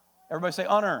 Everybody say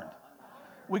unearned.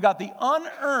 We got the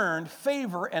unearned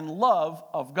favor and love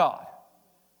of God.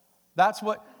 That's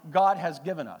what God has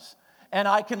given us. And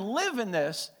I can live in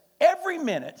this every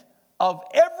minute of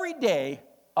every day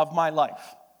of my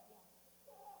life.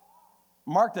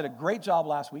 Mark did a great job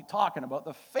last week talking about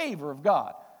the favor of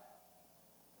God.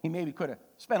 He maybe could have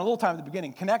spent a little time at the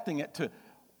beginning connecting it to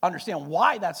understand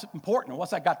why that's important and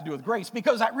what's that got to do with grace,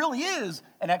 because that really is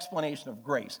an explanation of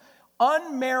grace.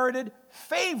 Unmerited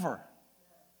favor,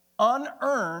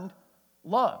 unearned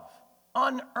love,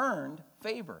 unearned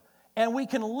favor. And we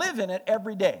can live in it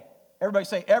every day. Everybody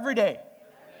say, every day.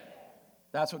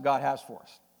 That's what God has for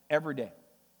us, every day.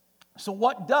 So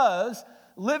what does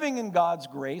living in God's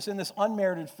grace and this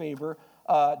unmerited favor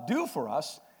do for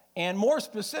us? And more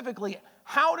specifically,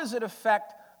 how does it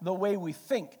affect the way we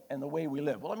think and the way we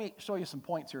live? Well, let me show you some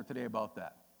points here today about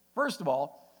that. First of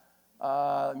all,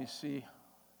 let me see.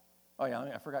 Oh,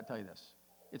 yeah, I forgot to tell you this.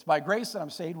 It's by grace that I'm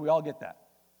saved. We all get that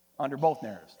under both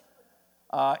narratives.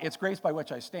 It's grace by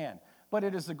which I stand. But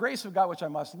it is the grace of God which I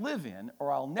must live in,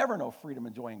 or I'll never know freedom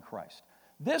and joy in Christ.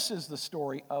 This is the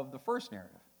story of the first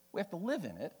narrative. We have to live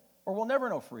in it, or we'll never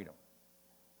know freedom.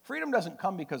 Freedom doesn't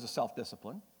come because of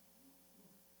self-discipline.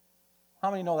 How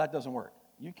many know that doesn't work?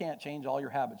 You can't change all your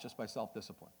habits just by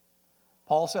self-discipline.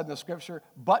 Paul said in the scripture,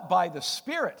 but by the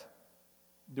Spirit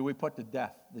do we put to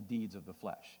death the deeds of the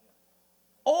flesh.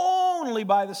 Only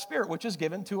by the Spirit, which is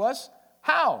given to us.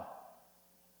 How?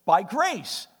 By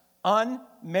grace.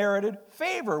 Unmerited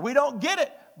favor. We don't get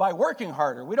it by working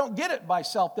harder. We don't get it by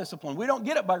self-discipline. We don't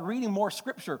get it by reading more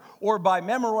scripture or by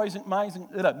memorizing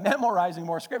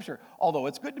more scripture, although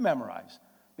it's good to memorize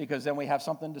because then we have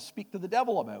something to speak to the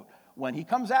devil about when he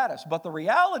comes at us. But the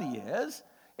reality is,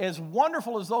 as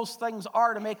wonderful as those things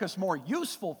are to make us more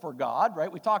useful for God,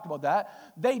 right? We talked about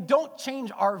that. They don't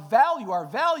change our value. Our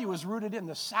value is rooted in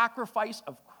the sacrifice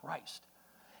of Christ.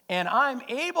 And I'm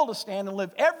able to stand and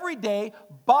live every day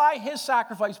by his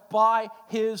sacrifice, by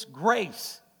his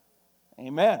grace.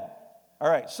 Amen.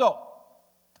 All right, so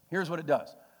here's what it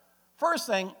does. First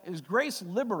thing is grace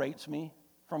liberates me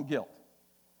from guilt.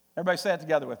 Everybody say it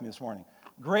together with me this morning.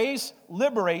 Grace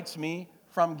liberates me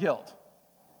from guilt.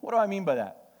 What do I mean by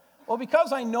that? Well,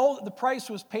 because I know that the price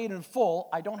was paid in full,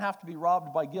 I don't have to be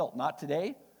robbed by guilt. Not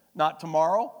today, not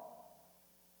tomorrow,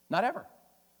 not ever.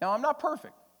 Now, I'm not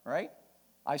perfect, right?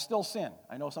 I still sin.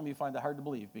 I know some of you find that hard to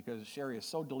believe because Sherry is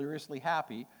so deliriously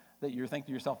happy that you're thinking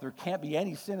to yourself, there can't be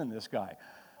any sin in this guy.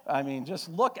 I mean, just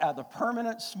look at the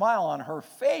permanent smile on her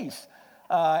face.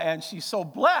 And she's so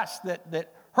blessed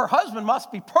that her husband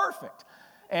must be perfect.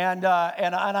 And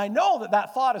I know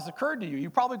that thought has occurred to you.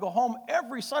 You probably go home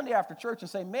every Sunday after church and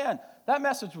say, man, that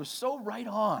message was so right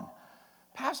on.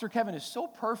 Pastor Kevin is so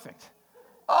perfect.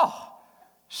 Oh,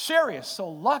 Sherry is so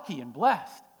lucky and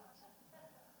blessed.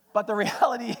 But the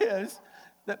reality is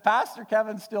that Pastor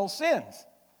Kevin still sins.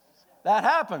 That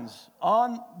happens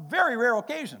on very rare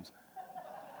occasions.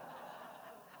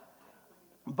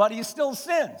 But he still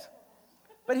sins.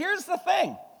 But here's the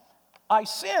thing. I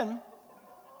sin.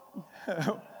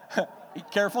 Be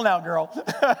careful now, girl.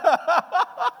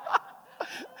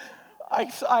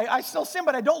 I still sin,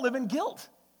 but I don't live in guilt.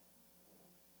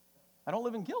 I don't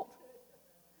live in guilt.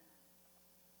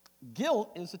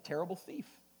 Guilt is a terrible thief.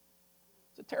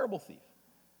 It's a terrible thief.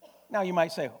 Now you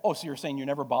might say, oh, so you're saying you're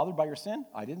never bothered by your sin?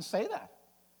 I didn't say that.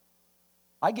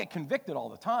 I get convicted all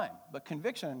the time, but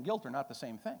conviction and guilt are not the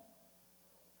same thing.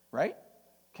 Right?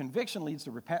 Conviction leads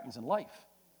to repentance and life.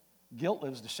 Guilt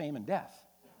lives to shame and death.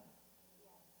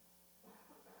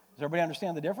 Does everybody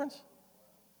understand the difference?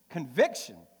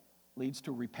 Conviction leads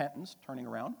to repentance, turning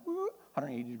around,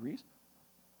 180 degrees,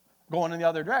 going in the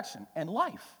other direction, and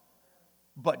life.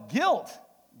 But guilt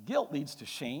leads to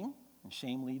shame, and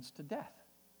shame leads to death.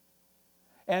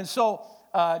 And so,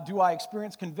 do I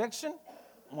experience conviction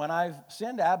when I've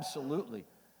sinned? Absolutely.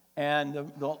 And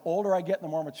the older I get, the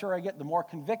more mature I get, the more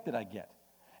convicted I get.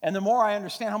 And the more I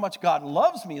understand how much God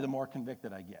loves me, the more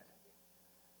convicted I get.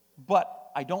 But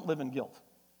I don't live in guilt.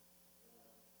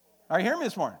 Are you hearing me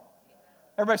this morning?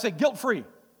 Everybody say guilt-free.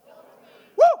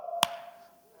 Woo!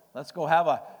 Let's go have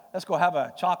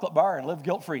a chocolate bar and live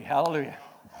guilt-free. Hallelujah.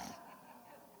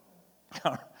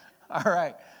 All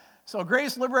right. So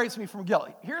grace liberates me from guilt.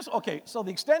 So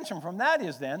the extension from that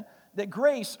is then that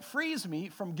grace frees me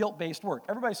from guilt-based work.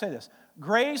 Everybody say this.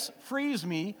 Grace frees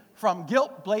me from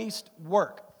guilt-based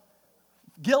work.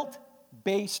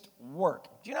 Guilt-based work.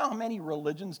 Do you know how many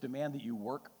religions demand that you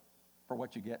work for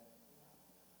what you get?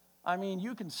 I mean,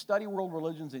 you can study world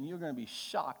religions and you're going to be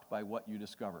shocked by what you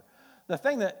discover. The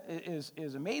thing that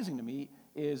is amazing to me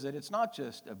is that it's not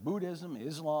just Buddhism,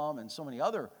 Islam, and so many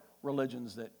other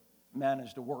religions that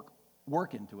manage to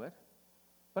work into it,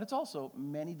 but it's also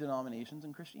many denominations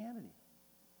in Christianity.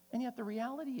 And yet the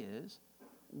reality is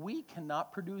we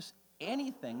cannot produce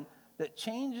anything that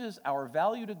changes our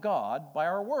value to God by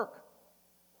our work.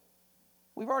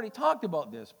 We've already talked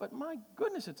about this, but my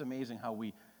goodness, it's amazing how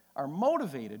we are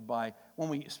motivated by,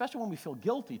 especially when we feel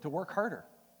guilty, to work harder,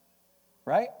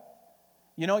 right?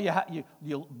 You know,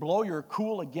 you blow your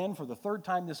cool again for the third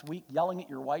time this week, yelling at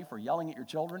your wife or yelling at your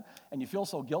children, and you feel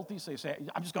so guilty, so you say,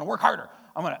 I'm just going to work harder.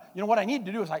 You know, what I need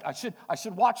to do is I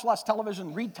should watch less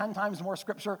television, read 10 times more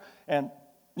scripture, and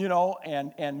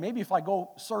maybe if I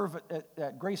go serve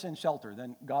at Grace Inn Shelter,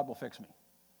 then God will fix me.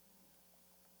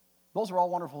 Those are all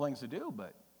wonderful things to do,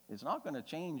 but it's not going to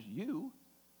change you.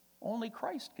 Only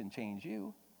Christ can change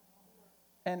you.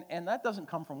 And that doesn't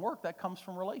come from work, that comes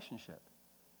from relationship.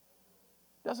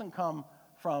 It doesn't come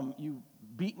from you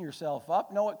beating yourself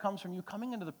up. No, it comes from you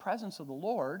coming into the presence of the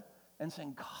Lord and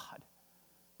saying, God,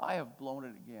 I have blown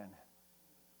it again.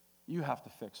 You have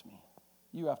to fix me.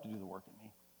 You have to do the work in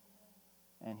me.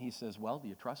 And he says, well, do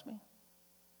you trust me?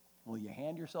 Will you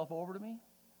hand yourself over to me?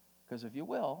 Because if you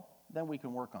will, then we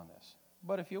can work on this.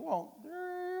 But if you won't,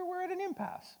 we're at an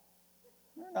impasse.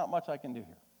 There's not much I can do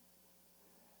here.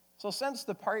 So since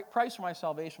the price for my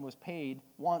salvation was paid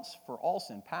once for all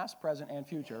sin, past, present, and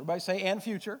future, everybody say, and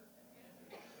future,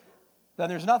 then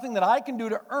there's nothing that I can do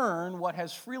to earn what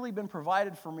has freely been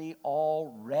provided for me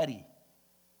already.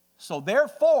 So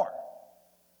therefore,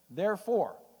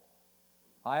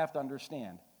 I have to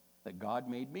understand that God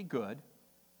made me good,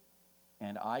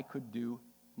 and I could do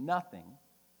nothing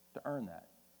to earn that.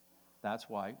 That's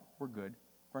why we're good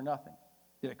for nothing.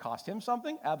 Did it cost him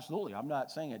something? Absolutely. I'm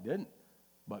not saying it didn't.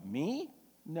 But me?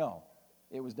 No.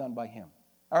 It was done by him.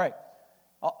 All right.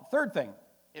 Third thing.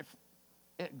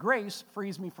 Grace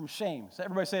frees me from shame. So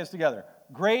everybody say this together.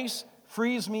 Grace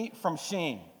frees me from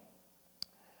shame.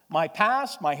 My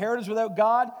past, my heritage without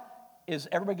God is,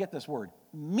 everybody get this word,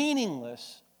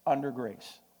 meaningless under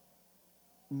grace.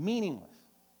 Meaningless.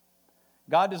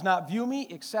 God does not view me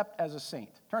except as a saint.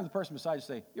 Turn to the person beside you and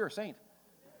say, you're a saint.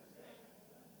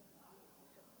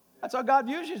 That's how God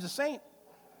views you, as a saint.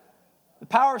 The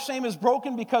power of shame is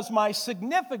broken because my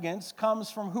significance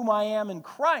comes from whom I am in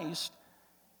Christ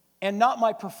and not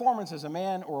my performance as a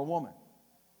man or a woman.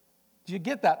 Do you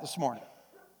get that this morning?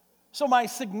 So my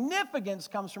significance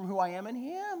comes from who I am in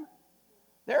him.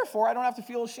 Therefore, I don't have to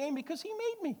feel ashamed because he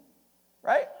made me,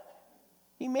 right?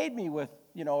 He made me with,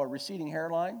 a receding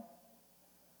hairline,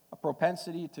 a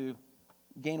propensity to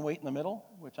gain weight in the middle,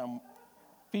 which I'm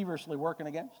feverishly working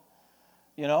against.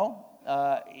 He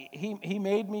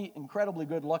made me incredibly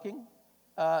good looking.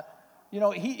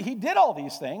 He did all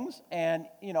these things, and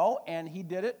he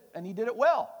did it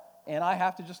well. And I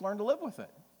have to just learn to live with it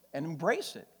and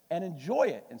embrace it and enjoy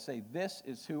it and say, this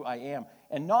is who I am,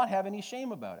 and not have any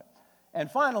shame about it. And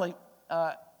finally,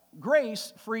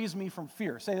 grace frees me from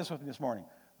fear. Say this with me this morning.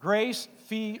 Grace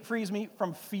frees me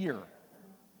from fear.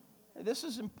 This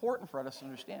is important for us to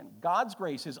understand. God's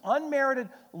grace, his unmerited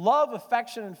love,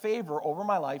 affection, and favor over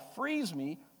my life frees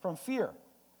me from fear.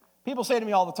 People say to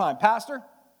me all the time, Pastor,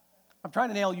 I'm trying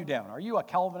to nail you down. Are you a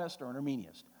Calvinist or an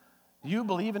Arminianist? Do you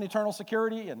believe in eternal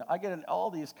security? And I get in all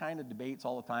these kind of debates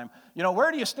all the time.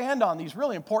 Where do you stand on these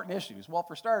really important issues? Well,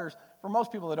 for starters, for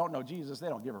most people that don't know Jesus, they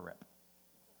don't give a rip.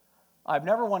 I've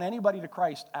never won anybody to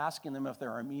Christ asking them if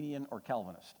they're Arminian or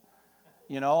Calvinist.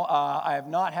 I have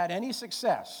not had any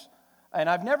success. And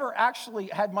I've never actually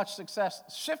had much success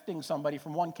shifting somebody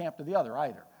from one camp to the other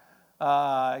either.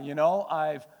 My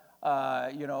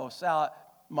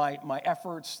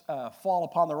efforts fall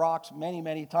upon the rocks many,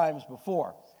 many times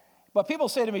before. But people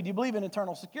say to me, do you believe in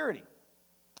eternal security?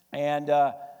 And,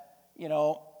 do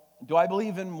I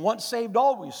believe in once saved,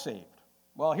 always saved?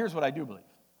 Well, here's what I do believe,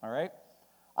 all right?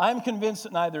 I'm convinced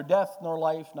that neither death nor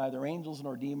life, neither angels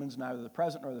nor demons, neither the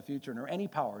present nor the future, nor any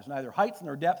powers, neither height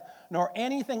nor depth, nor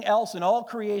anything else in all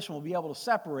creation will be able to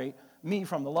separate me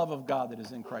from the love of God that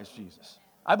is in Christ Jesus.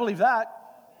 I believe that.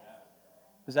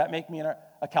 Does that make me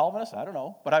a Calvinist? I don't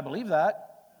know, but I believe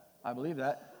that. I believe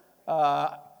that.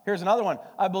 Here's another one.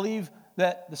 I believe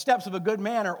that the steps of a good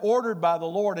man are ordered by the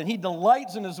Lord, and he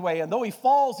delights in his way, and though he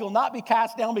falls, he'll not be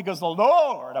cast down because the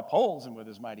Lord upholds him with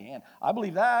his mighty hand. I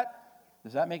believe that.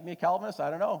 Does that make me a Calvinist? I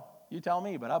don't know. You tell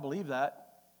me, but I believe that.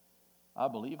 I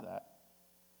believe that.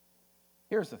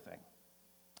 Here's the thing.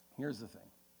 Here's the thing.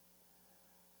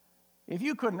 If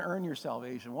you couldn't earn your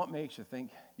salvation, what makes you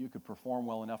think you could perform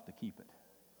well enough to keep it?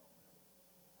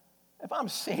 If I'm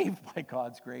saved by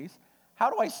God's grace, how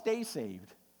do I stay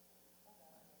saved?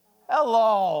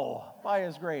 Hello, by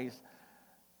his grace.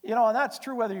 You know, and that's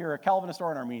true whether you're a Calvinist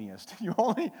or an Arminianist. You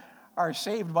only are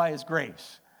saved by his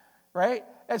grace, right?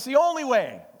 It's the only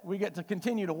way we get to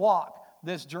continue to walk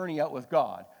this journey out with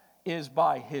God is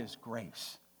by his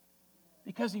grace.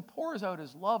 Because he pours out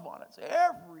his love on us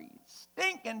every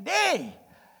stinking day.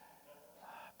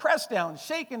 Pressed down,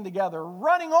 shaken together,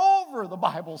 running over, the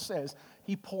Bible says.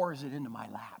 He pours it into my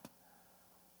lap.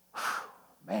 Whew,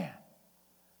 man.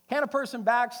 Can a person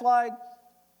backslide?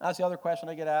 That's the other question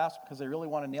I get asked because they really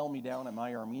want to nail me down. Am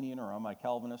I Arminian or am I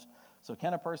Calvinist? So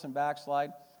can a person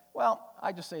backslide? Well,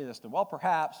 I just say this to them. Well,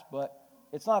 perhaps, but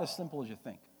it's not as simple as you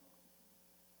think.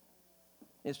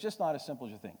 It's just not as simple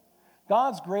as you think.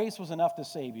 God's grace was enough to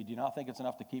save you. Do you not think it's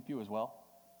enough to keep you as well?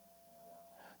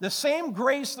 The same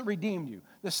grace that redeemed you,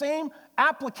 the same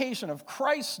application of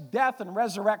Christ's death and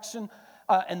resurrection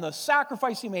and the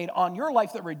sacrifice he made on your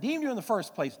life that redeemed you in the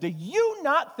first place, do you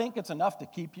not think it's enough to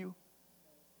keep you?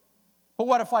 But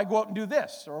what if I go out and do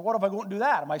this? Or what if I go out and do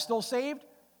that? Am I still saved?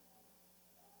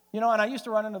 You know, and I used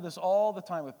to run into this all the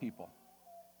time with people.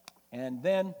 And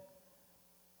then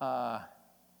I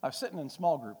was sitting in a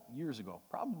small group years ago,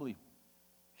 probably,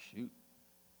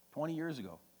 20 years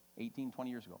ago, 18,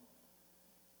 20 years ago.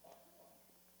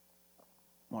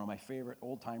 One of my favorite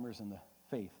old-timers in the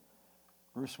faith,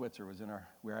 Bruce Switzer,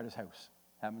 we were at his house,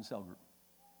 having a cell group.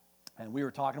 And we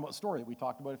were talking about a story that we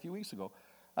talked about a few weeks ago,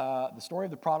 the story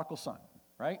of the prodigal son,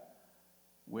 right?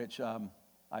 Which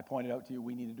I pointed out to you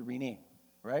we needed to rename,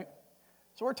 right?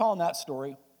 So we're telling that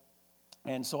story.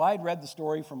 And so I'd read the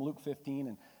story from Luke 15,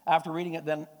 and after reading it,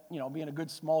 then, you know, being a good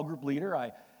small group leader,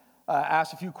 I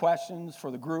asked a few questions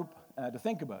for the group to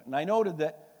think about. And I noted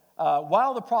that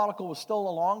while the prodigal was still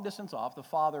a long distance off, the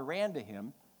father ran to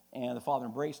him, and the father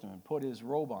embraced him and put his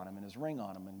robe on him and his ring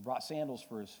on him and brought sandals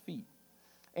for his feet.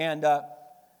 And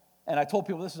I told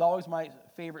people this is always my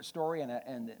favorite story, and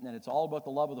that it's all about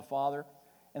the love of the Father.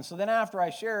 And so then after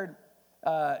I shared,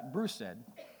 Bruce said,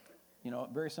 you know,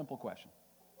 very simple question.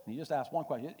 And he just asked one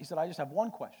question. He said, I just have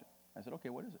one question. I said, okay,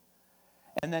 what is it?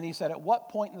 And then he said, at what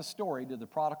point in the story did the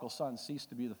prodigal son cease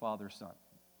to be the father's son?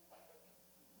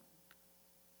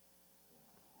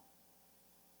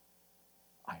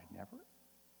 I had never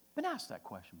been asked that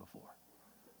question before.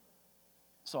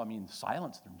 So, I mean,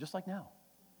 silence in the room, just like now.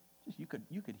 Just, you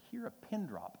could hear a pin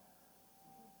drop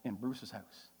in Bruce's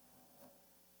house.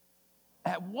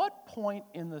 At what point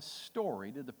in the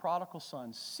story did the prodigal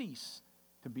son cease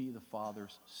to be the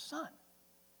father's son?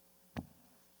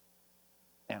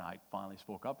 And I finally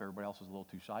spoke up. Everybody else was a little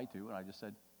too shy to, and I just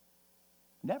said,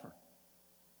 never.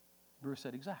 Bruce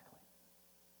said, exactly.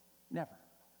 Never.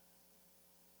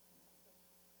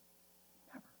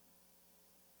 Never.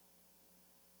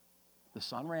 The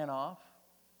son ran off,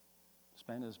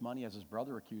 spent his money, as his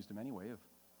brother accused him anyway,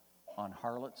 on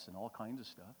harlots and all kinds of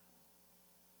stuff.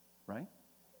 Right?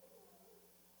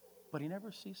 But he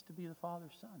never ceased to be the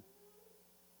father's son.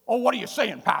 Oh, what are you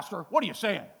saying, Pastor? What are you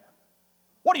saying?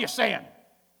 What are you saying?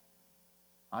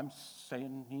 I'm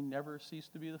saying he never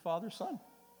ceased to be the father's son.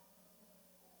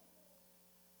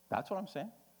 That's what I'm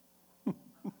saying.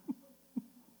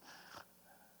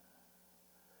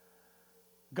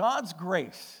 God's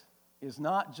grace is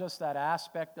not just that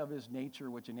aspect of his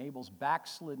nature which enables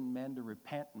backslidden men to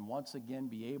repent and once again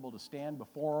be able to stand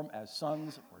before him as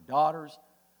sons or daughters.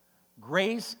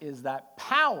 Grace is that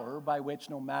power by which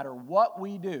no matter what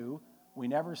we do, we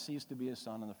never cease to be his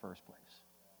son in the first place.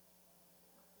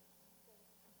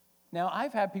 Now,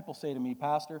 I've had people say to me,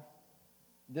 Pastor,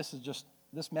 this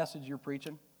message you're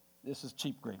preaching, this is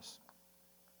cheap grace.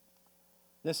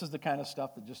 This is the kind of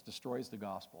stuff that just destroys the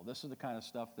gospel. This is the kind of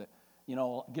stuff that, you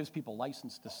know, gives people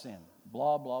license to sin.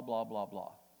 Blah, blah, blah, blah,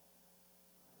 blah.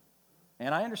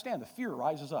 And I understand the fear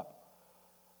rises up.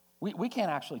 We can't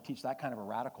actually teach that kind of a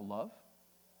radical love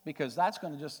because that's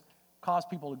going to just cause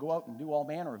people to go out and do all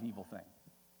manner of evil things.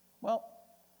 Well,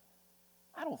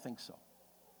 I don't think so.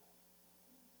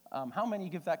 How many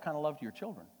give that kind of love to your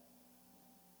children?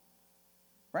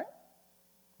 Right?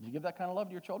 Do you give that kind of love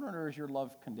to your children, or is your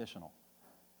love conditional?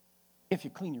 If you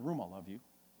clean your room, I'll love you.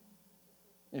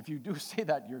 If you do say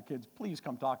that to your kids, please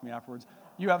come talk to me afterwards.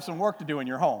 You have some work to do in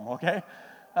your home, okay?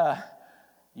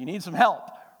 You need some help,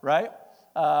 right?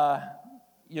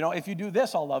 If you do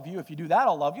this, I'll love you. If you do that,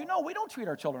 I'll love you. No, we don't treat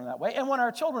our children that way. And when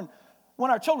our children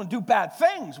do bad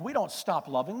things, we don't stop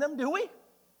loving them, do we?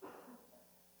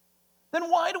 Then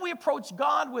why do we approach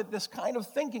God with this kind of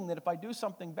thinking that if I do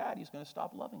something bad, he's going to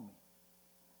stop loving me?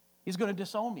 He's going to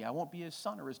disown me. I won't be his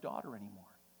son or his daughter anymore.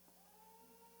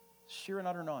 Sheer and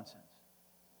utter nonsense.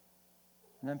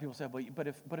 And then people say, but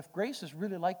if grace is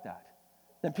really like that,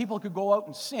 then people could go out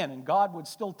and sin and God would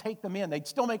still take them in. They'd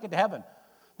still make it to heaven.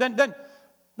 Then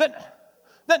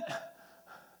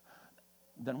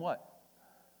what?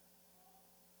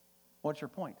 What's your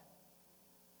point?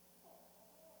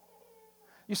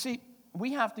 You see,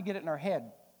 we have to get it in our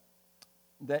head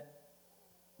that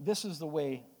this is the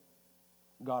way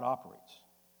God operates.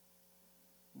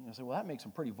 You say, well, that makes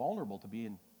him pretty vulnerable to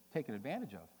being taken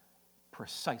advantage of.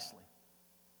 Precisely.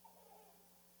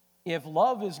 If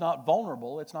love is not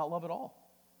vulnerable, it's not love at all.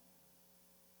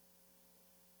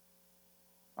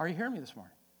 Are you hearing me this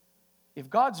morning? If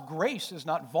God's grace is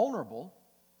not vulnerable,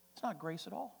 it's not grace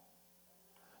at all.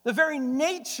 The very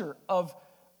nature of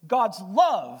God's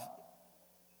love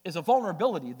is a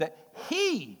vulnerability that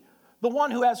he, the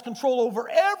one who has control over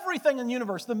everything in the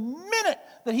universe, the minute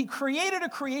that he created a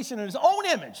creation in his own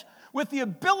image with the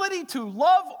ability to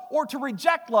love or to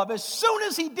reject love, as soon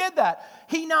as he did that,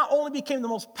 he not only became the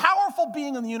most powerful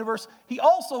being in the universe, he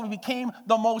also became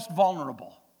the most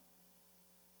vulnerable.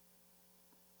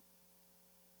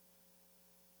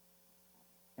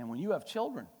 And when you have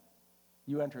children,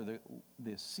 you enter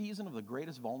the season of the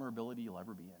greatest vulnerability you'll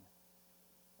ever be in.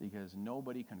 Because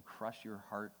nobody can crush your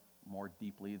heart more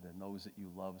deeply than those that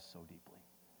you love so deeply.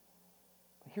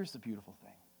 But here's the beautiful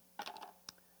thing.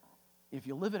 If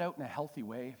you live it out in a healthy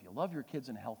way, if you love your kids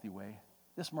in a healthy way,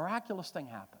 this miraculous thing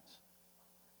happens.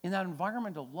 In that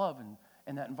environment of love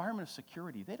and that environment of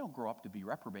security, they don't grow up to be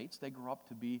reprobates. They grow up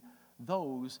to be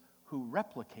those who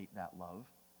replicate that love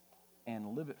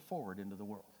and live it forward into the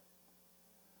world.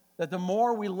 That the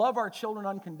more we love our children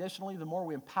unconditionally, the more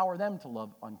we empower them to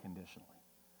love unconditionally.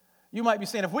 You might be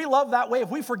saying, if we love that way, if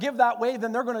we forgive that way,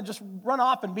 then they're going to just run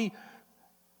off and be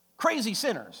crazy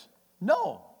sinners.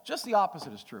 No, just the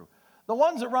opposite is true. The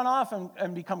ones that run off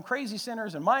and become crazy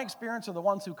sinners, in my experience, are the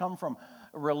ones who come from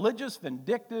religious,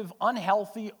 vindictive,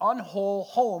 unhealthy, unwhole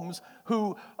homes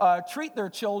who treat their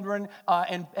children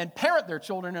and parent their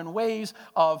children in ways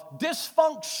of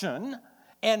dysfunction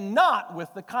and not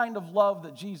with the kind of love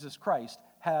that Jesus Christ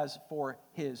has for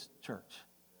his church.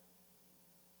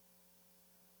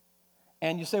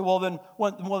 And you say, well, then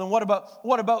what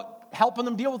about helping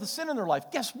them deal with the sin in their life?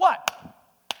 Guess what?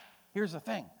 Here's the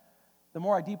thing. The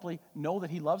more I deeply know that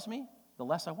he loves me, the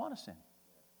less I want to sin.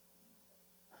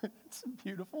 It's a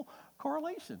beautiful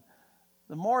correlation.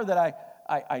 The more that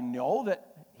I know that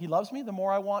he loves me, the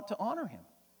more I want to honor him.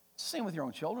 It's the same with your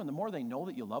own children. The more they know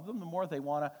that you love them, the more they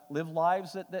want to live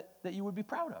lives that you would be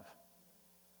proud of.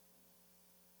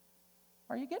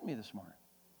 Are you getting me this morning?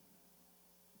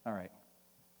 All right.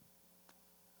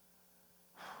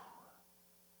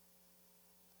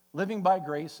 Living by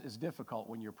grace is difficult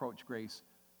when you approach grace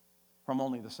from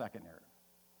only the second narrative.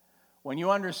 When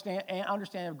you understand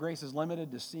that grace is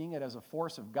limited to seeing it as a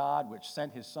force of God which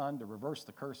sent his son to reverse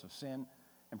the curse of sin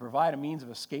and provide a means of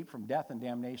escape from death and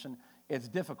damnation, it's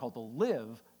difficult to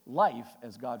live life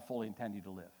as God fully intended you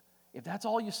to live. If that's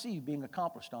all you see being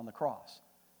accomplished on the cross,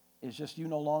 it's just you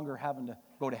no longer having to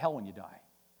go to hell when you die,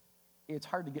 it's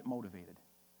hard to get motivated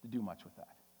to do much with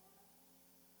that.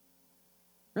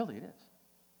 Really, it is.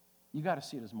 You got to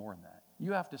see it as more than that.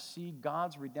 You have to see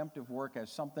God's redemptive work as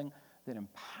something that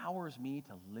empowers me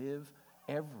to live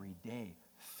every day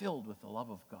filled with the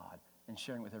love of God and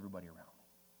sharing with everybody around me.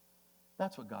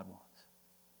 That's what God wants.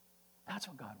 That's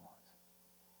what God wants.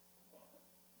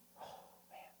 Oh,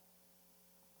 man.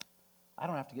 I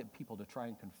don't have to get people to try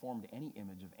and conform to any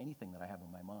image of anything that I have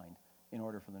in my mind in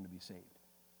order for them to be saved.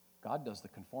 God does the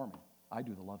conforming. I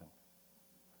do the loving.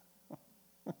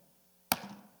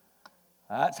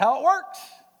 That's how it works.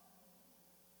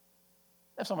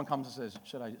 If someone comes and says,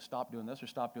 should I stop doing this or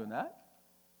stop doing that?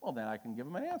 Well, then I can give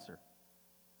them an answer.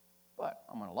 But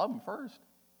I'm going to love them first,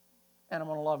 and I'm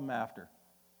going to love them after,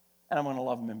 and I'm going to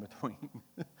love them in between.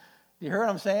 Do you hear what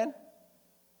I'm saying?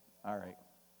 All right.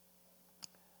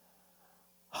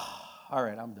 All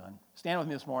right, I'm done. Stand with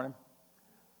me this morning.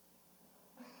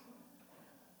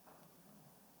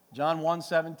 John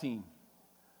 1:17.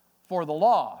 For the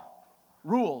law,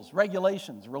 rules,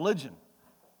 regulations, religion,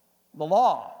 the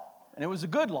law, and it was a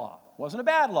good law. It wasn't a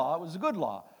bad law, it was a good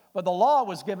law. But the law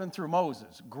was given through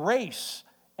Moses. Grace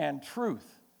and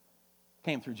truth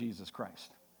came through Jesus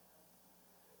Christ.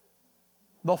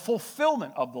 The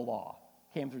fulfillment of the law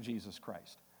came through Jesus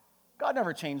Christ. God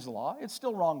never changed the law. It's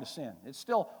still wrong to sin. It's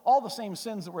still, all the same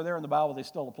sins that were there in the Bible, they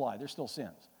still apply. They're still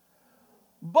sins.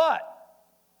 But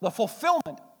the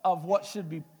fulfillment of what should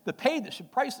be, the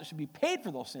price that should be paid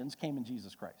for those sins came in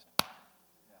Jesus Christ.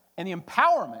 And the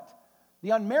empowerment,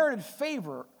 the unmerited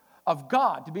favor of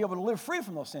God to be able to live free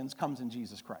from those sins comes in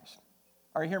Jesus Christ.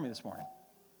 Are you hearing me this morning?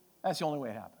 That's the only way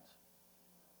it happens.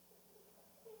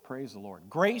 Praise the Lord.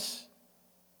 Grace,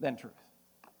 then truth.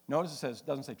 Notice it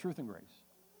doesn't say truth and grace.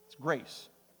 It's grace,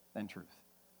 then truth.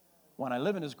 When I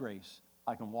live in His grace,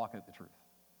 I can walk out the truth.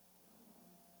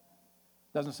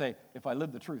 It doesn't say, if I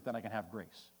live the truth, then I can have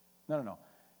grace. No.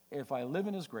 If I live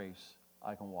in His grace,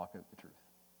 I can walk out the truth.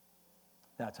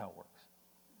 That's how it works.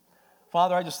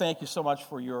 Father, I just thank You so much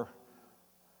for Your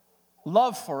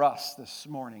love for us this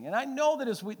morning. And I know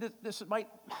that this might,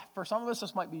 for some of us,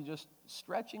 this might be just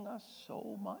stretching us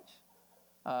so much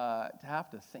to have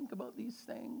to think about these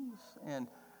things. And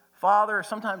Father,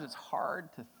 sometimes it's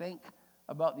hard to think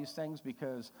about these things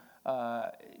because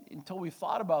until we've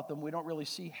thought about them, we don't really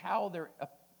see how they're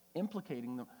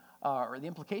implicating them, or the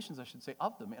implications, I should say,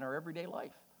 of them in our everyday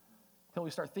life. Until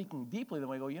we start thinking deeply, then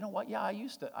we go, you know what? Yeah, I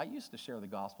used to share the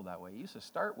gospel that way. I used to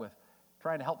start with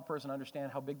trying to help the person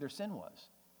understand how big their sin was.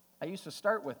 I used to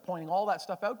start with pointing all that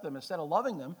stuff out to them instead of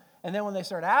loving them. And then when they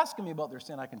start asking me about their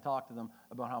sin, I can talk to them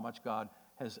about how much God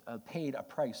has paid a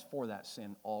price for that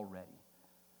sin already.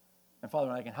 And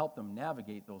Father, I can help them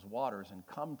navigate those waters and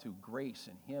come to grace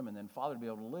in Him. And then, Father, to be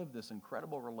able to live this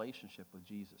incredible relationship with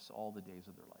Jesus all the days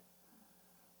of their life.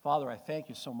 Father, I thank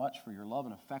You so much for Your love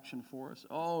and affection for us.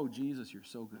 Oh, Jesus, You're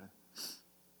so good.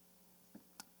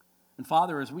 And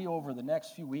Father, as we over the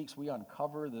next few weeks, we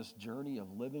uncover this journey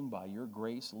of living by Your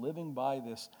grace, living by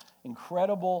this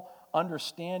incredible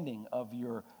understanding of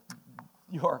Your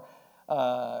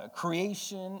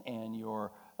creation and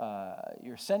Your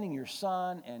sending Your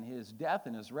Son and His death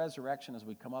and His resurrection as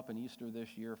we come up in Easter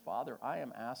this year. Father, I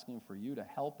am asking for You to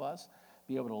help us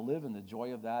be able to live in the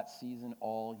joy of that season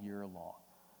all year long.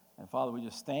 And Father, we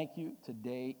just thank You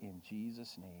today in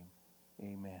Jesus' name.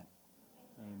 Amen.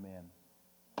 Amen.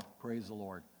 Praise the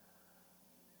Lord.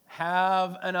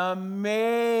 Have an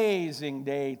amazing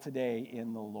day today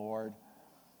in the Lord.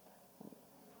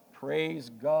 Praise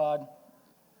God.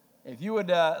 If you would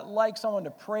like someone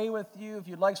to pray with you, if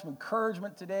you'd like some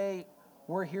encouragement today,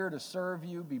 we're here to serve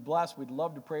you. Be blessed. We'd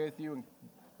love to pray with you and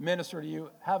minister to you.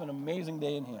 Have an amazing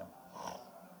day in Him.